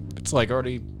 It's like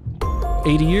already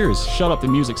 80 years. Shut up, the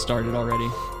music started already.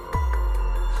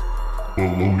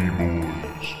 Baloney Boys.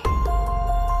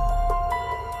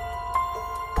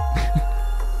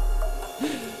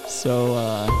 So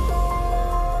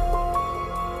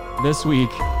this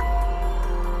week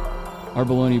our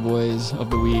Baloney Boys of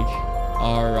the week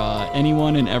are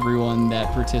anyone and everyone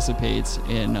that participates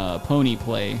in pony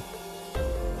play.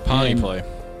 Pony play.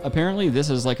 Apparently,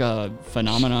 this is like a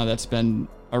phenomena that's been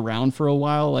around for a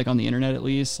while, like on the internet at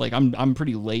least. Like I'm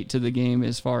pretty late to the game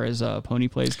as far as pony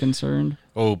play is concerned.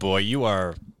 Oh boy, you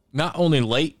are not only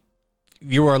late,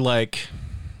 you are like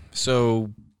so.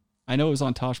 I know it was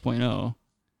on Tosh.0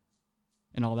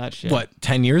 and all that shit. What,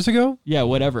 10 years ago? Yeah,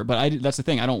 whatever. But that's the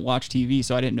thing. I don't watch TV,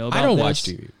 so I didn't know about this. I don't watch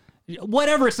TV.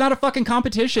 Whatever, it's not a fucking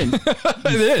competition. It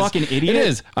is. Fucking idiot. It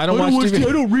is. I don't watch TV.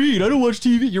 I don't read. I don't watch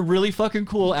TV. You're really fucking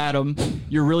cool, Adam.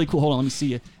 You're really cool. Hold on, let me see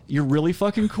you. You're really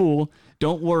fucking cool.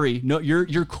 Don't worry. No,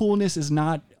 your coolness is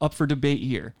not up for debate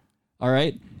here. All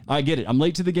right? I get it. I'm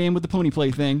late to the game with the pony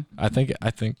play thing. I think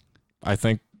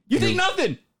You think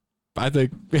nothing. I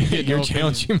think you're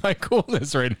challenging my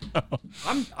coolness right now.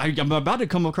 I'm about to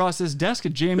come across this desk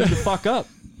and jam you the fuck up.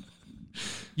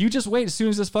 You just wait. As soon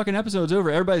as this fucking episode's over,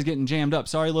 everybody's getting jammed up.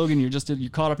 Sorry, Logan, you're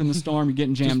caught up in the storm. You're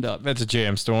getting jammed up. That's a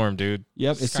jam storm, dude.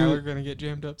 Yep. Skylar gonna get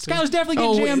jammed up. Skylar's definitely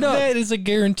getting jammed up. That is a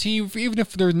guarantee. Even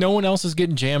if there's no one else is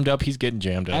getting jammed up, he's getting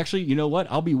jammed up. Actually, you know what?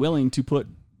 I'll be willing to put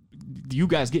you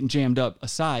guys getting jammed up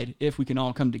aside if we can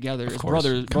all come together as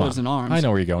brothers in arms. I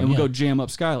know where you're going. And we'll go jam up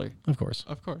Skylar. Of course.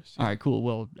 All right, cool.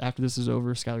 Well, after this is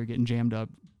over, Skylar getting jammed up.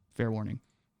 Fair warning.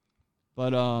 But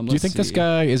do you think this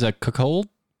guy is a cuckold?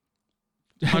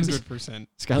 100%.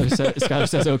 Skylar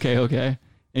says okay. And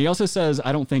he also says,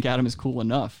 I don't think Adam is cool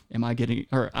enough.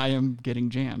 I am getting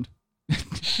jammed.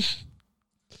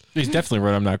 He's definitely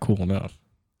right. I'm not cool enough.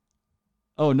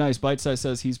 Oh, nice. Bite Size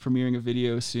says he's premiering a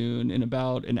video soon in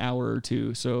about an hour or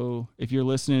two. So if you're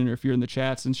listening or if you're in the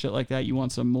chats and shit like that, you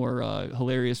want some more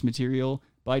hilarious material,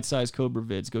 Bite Size Cobra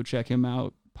Vids, go check him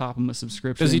out. Pop him a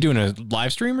subscription. Is he doing a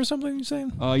live stream or something, you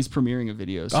saying? He's premiering a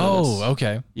video. So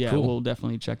okay. Yeah, cool. We'll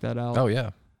definitely check that out. Oh,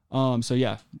 yeah. So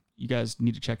yeah, you guys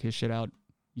need to check his shit out.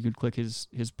 You can click his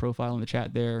profile in the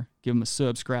chat there, give him a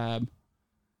subscribe,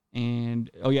 and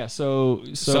so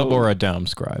sub or a down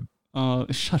scribe.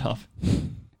 Shut up.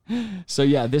 So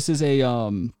yeah, this is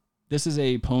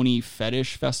a pony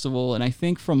fetish festival, and I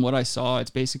think from what I saw, it's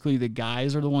basically the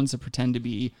guys are the ones that pretend to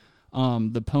be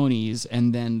the ponies,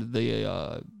 and then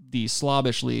the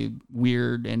slobbishly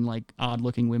weird and like odd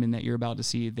looking women that you're about to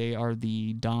see, they are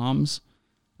the doms,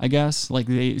 I guess. Like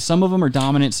some of them are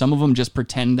dominant, some of them just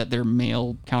pretend that their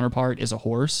male counterpart is a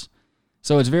horse.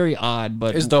 So it's very odd.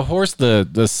 But is the horse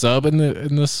the sub in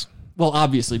this? Well,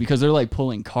 obviously, because they're like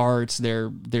pulling carts,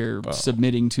 they're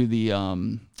submitting to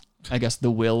the I guess the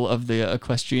will of the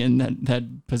equestrian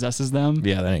that possesses them.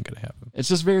 Yeah, that ain't gonna happen. It's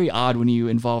just very odd when you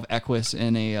involve equus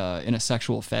in a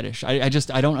sexual fetish. I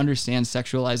don't understand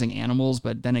sexualizing animals,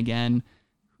 but then again,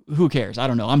 who cares? I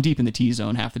don't know. I'm deep in the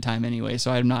T-zone half the time anyway,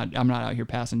 so I'm not out here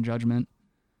passing judgment.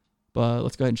 But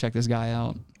let's go ahead and check this guy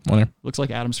out. Wonder. Looks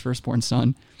like Adam's firstborn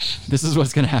son. This is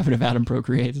what's gonna happen if Adam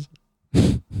procreates.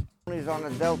 Ponies on the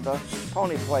Delta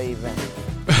pony play event.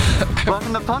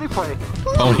 Welcome to Pony Play.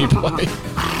 Pony play.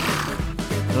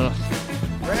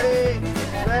 Ready,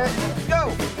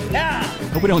 go! Yeah!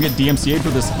 Hope we don't get DMCA'd for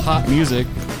this hot music.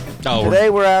 Oh, today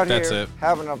we're out here here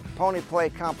having a pony play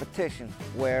competition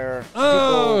where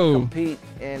Oh! people compete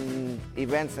in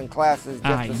events and classes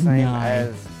just the same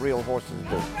as real horses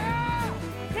do.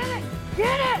 Get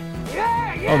it!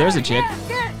 Yeah, Oh, there's a chick.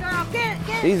 Get it, girl! Get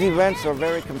it! These events are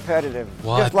very competitive.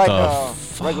 What just like the a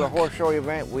fuck? regular horse show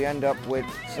event, we end up with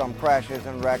some crashes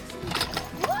and wrecks.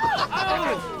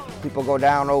 People go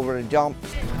down over the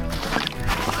jumps.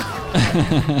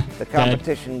 The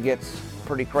competition gets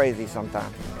pretty crazy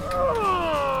sometimes.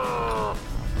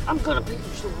 I'm gonna beat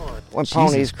you so hard. When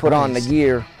ponies put on the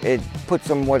gear, it puts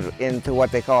them into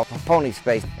what they call pony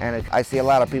space. And I see a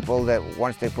lot of people that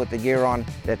once they put the gear on,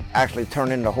 that actually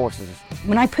turn into horses.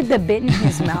 When I put the bit in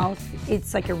his mouth,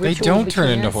 it's like a ritual. They don't turn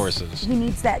between into us. horses. He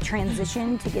needs that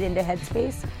transition to get into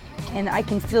headspace. And I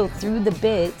can feel through the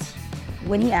bit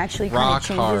when he actually kind Rock of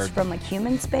changes hard. from like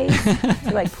human space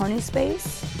to like pony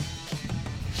space.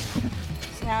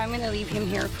 So now I'm gonna leave him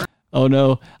here for. Oh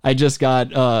no, I just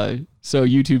got, so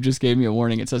YouTube just gave me a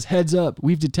warning. It says, heads up,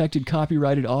 we've detected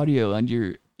copyrighted audio on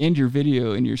your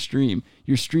video in your stream.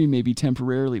 Your stream may be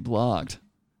temporarily blocked.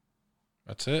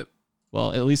 That's it.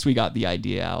 Well, at least we got the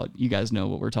idea out. You guys know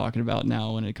what we're talking about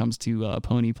now when it comes to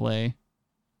pony play.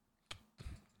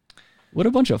 What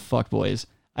a bunch of fuckboys.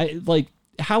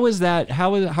 How is that?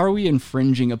 How are we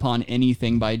infringing upon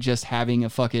anything by just having a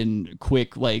fucking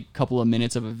quick like couple of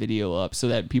minutes of a video up so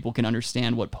that people can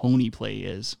understand what pony play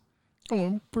is?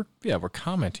 Oh, we're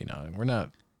commenting on it. We're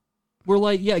not. We're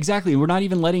like, yeah, exactly. We're not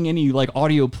even letting any like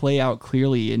audio play out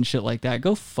clearly and shit like that.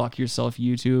 Go fuck yourself,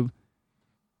 YouTube.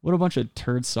 What a bunch of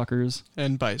turd suckers.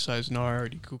 And Bite Size Nar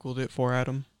already Googled it for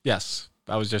Adam. Yes,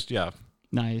 I was just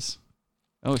Nice.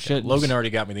 Oh shit, Logan already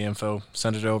got me the info.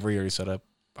 Sent it over. He already set up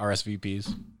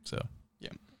RSVPs. So yeah,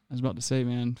 I was about to say,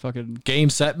 man, fucking game,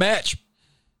 set, match.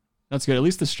 That's good. At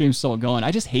least the stream's still going.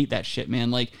 I just hate that shit, man.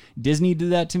 Like Disney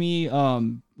did that to me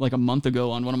like a month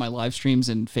ago on one of my live streams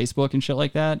in Facebook and shit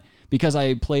like that because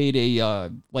I played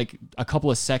a couple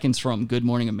of seconds from Good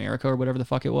Morning America or whatever the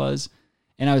fuck it was,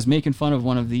 and I was making fun of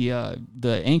one of the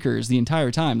anchors the entire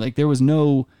time. Like there was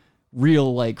no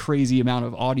real like crazy amount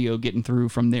of audio getting through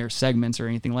from their segments or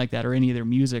anything like that or any of their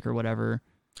music or whatever.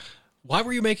 Why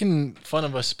were you making fun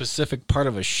of a specific part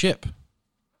of a ship?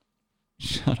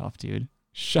 Shut up, dude.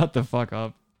 Shut the fuck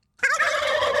up.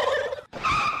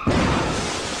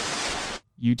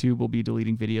 YouTube will be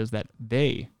deleting videos that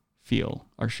they feel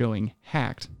are showing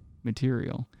hacked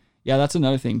material. Yeah, that's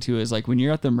another thing too, is like when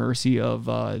you're at the mercy of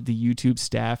the YouTube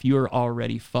staff, you are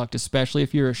already fucked, especially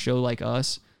if you're a show like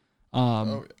us.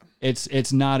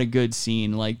 It's not a good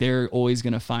scene. Like they're always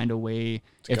going to find a way.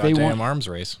 It's a goddamn arms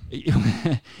race.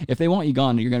 If they want you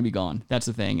gone, you're going to be gone. That's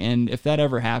the thing. And if that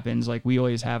ever happens, like we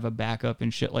always have a backup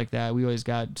and shit like that. We always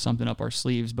got something up our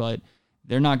sleeves, but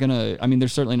they're not going to, I mean, they're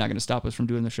certainly not going to stop us from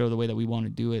doing the show the way that we want to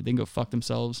do it. They can go fuck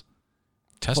themselves.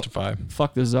 Testify.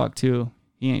 Fuck the Zuck too.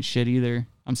 He ain't shit either.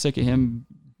 I'm sick of him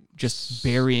just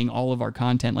burying all of our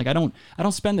content. Like I don't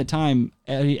spend the time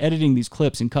editing these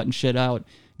clips and cutting shit out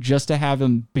just to have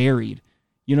him buried.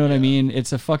 You know what I mean?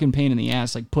 It's a fucking pain in the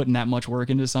ass, like putting that much work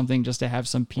into something just to have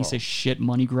some piece of shit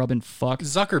money grubbing fuck.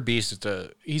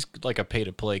 Zuckerbeast he's like a pay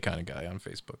to play kind of guy on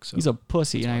Facebook. So he's a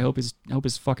pussy, and I hope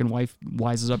his fucking wife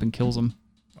wises up and kills him.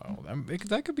 Oh,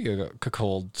 that could be a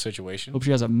cuckold situation. Hope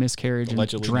she has a miscarriage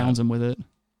Allegedly and drowns him with it.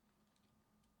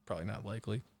 Probably not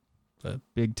likely. But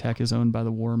big tech is owned by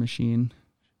the war machine.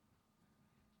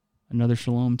 Another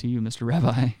shalom to you, Mr.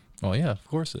 Rabbi. Oh yeah, of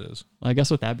course it is. Well, I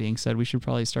guess with that being said, we should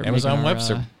probably start Amazon Web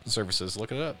Services.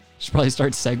 Look it up. Should probably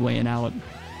start segueing out.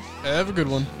 Have a good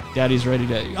one. Daddy's ready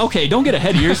to. Okay, don't get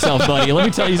ahead of yourself, buddy. Let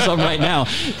me tell you something right now.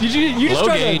 Did you just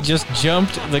try to, just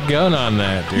jumped the gun on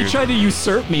that, dude. You tried to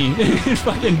usurp me and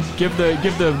fucking give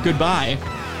the goodbye.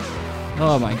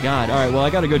 Oh my god. All right, well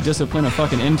I gotta go discipline a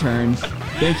fucking intern.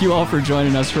 Thank you all for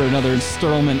joining us for another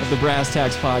installment of the Brass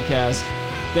Tacks podcast.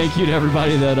 Thank you to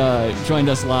everybody that joined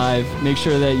us live. Make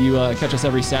sure that you catch us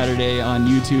every Saturday on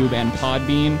YouTube and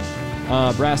Podbean.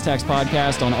 Brass Tacks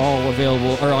podcast on all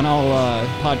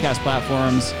podcast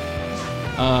platforms.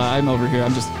 I'm over here.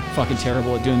 I'm just fucking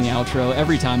terrible at doing the outro.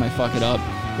 Every time I fuck it up.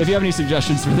 If you have any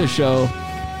suggestions for this show,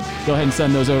 go ahead and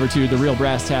send those over to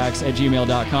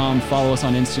therealbrasstacks@gmail.com. Follow us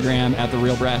on Instagram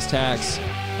 @therealbrasstacks.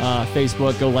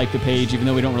 Facebook, go like the page, even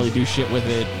though we don't really do shit with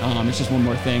it. It's just one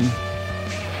more thing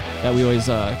that we always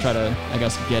try to, I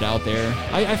guess, get out there.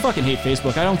 I fucking hate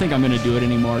Facebook. I don't think I'm going to do it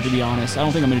anymore, to be honest. I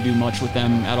don't think I'm going to do much with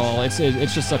them at all. It's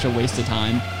just such a waste of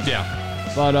time. Yeah.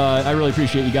 But I really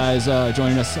appreciate you guys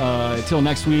joining us. Till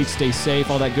next week, stay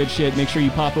safe, all that good shit. Make sure you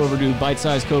pop over to Bite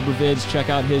Size Cobra Vids. Check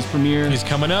out his premiere. He's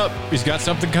coming up. He's got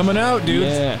something coming out, dude.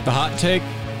 Yeah. The hot take.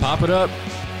 Pop it up.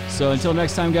 So until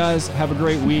next time, guys, have a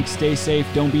great week. Stay safe.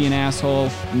 Don't be an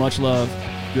asshole. Much love.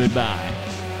 Goodbye.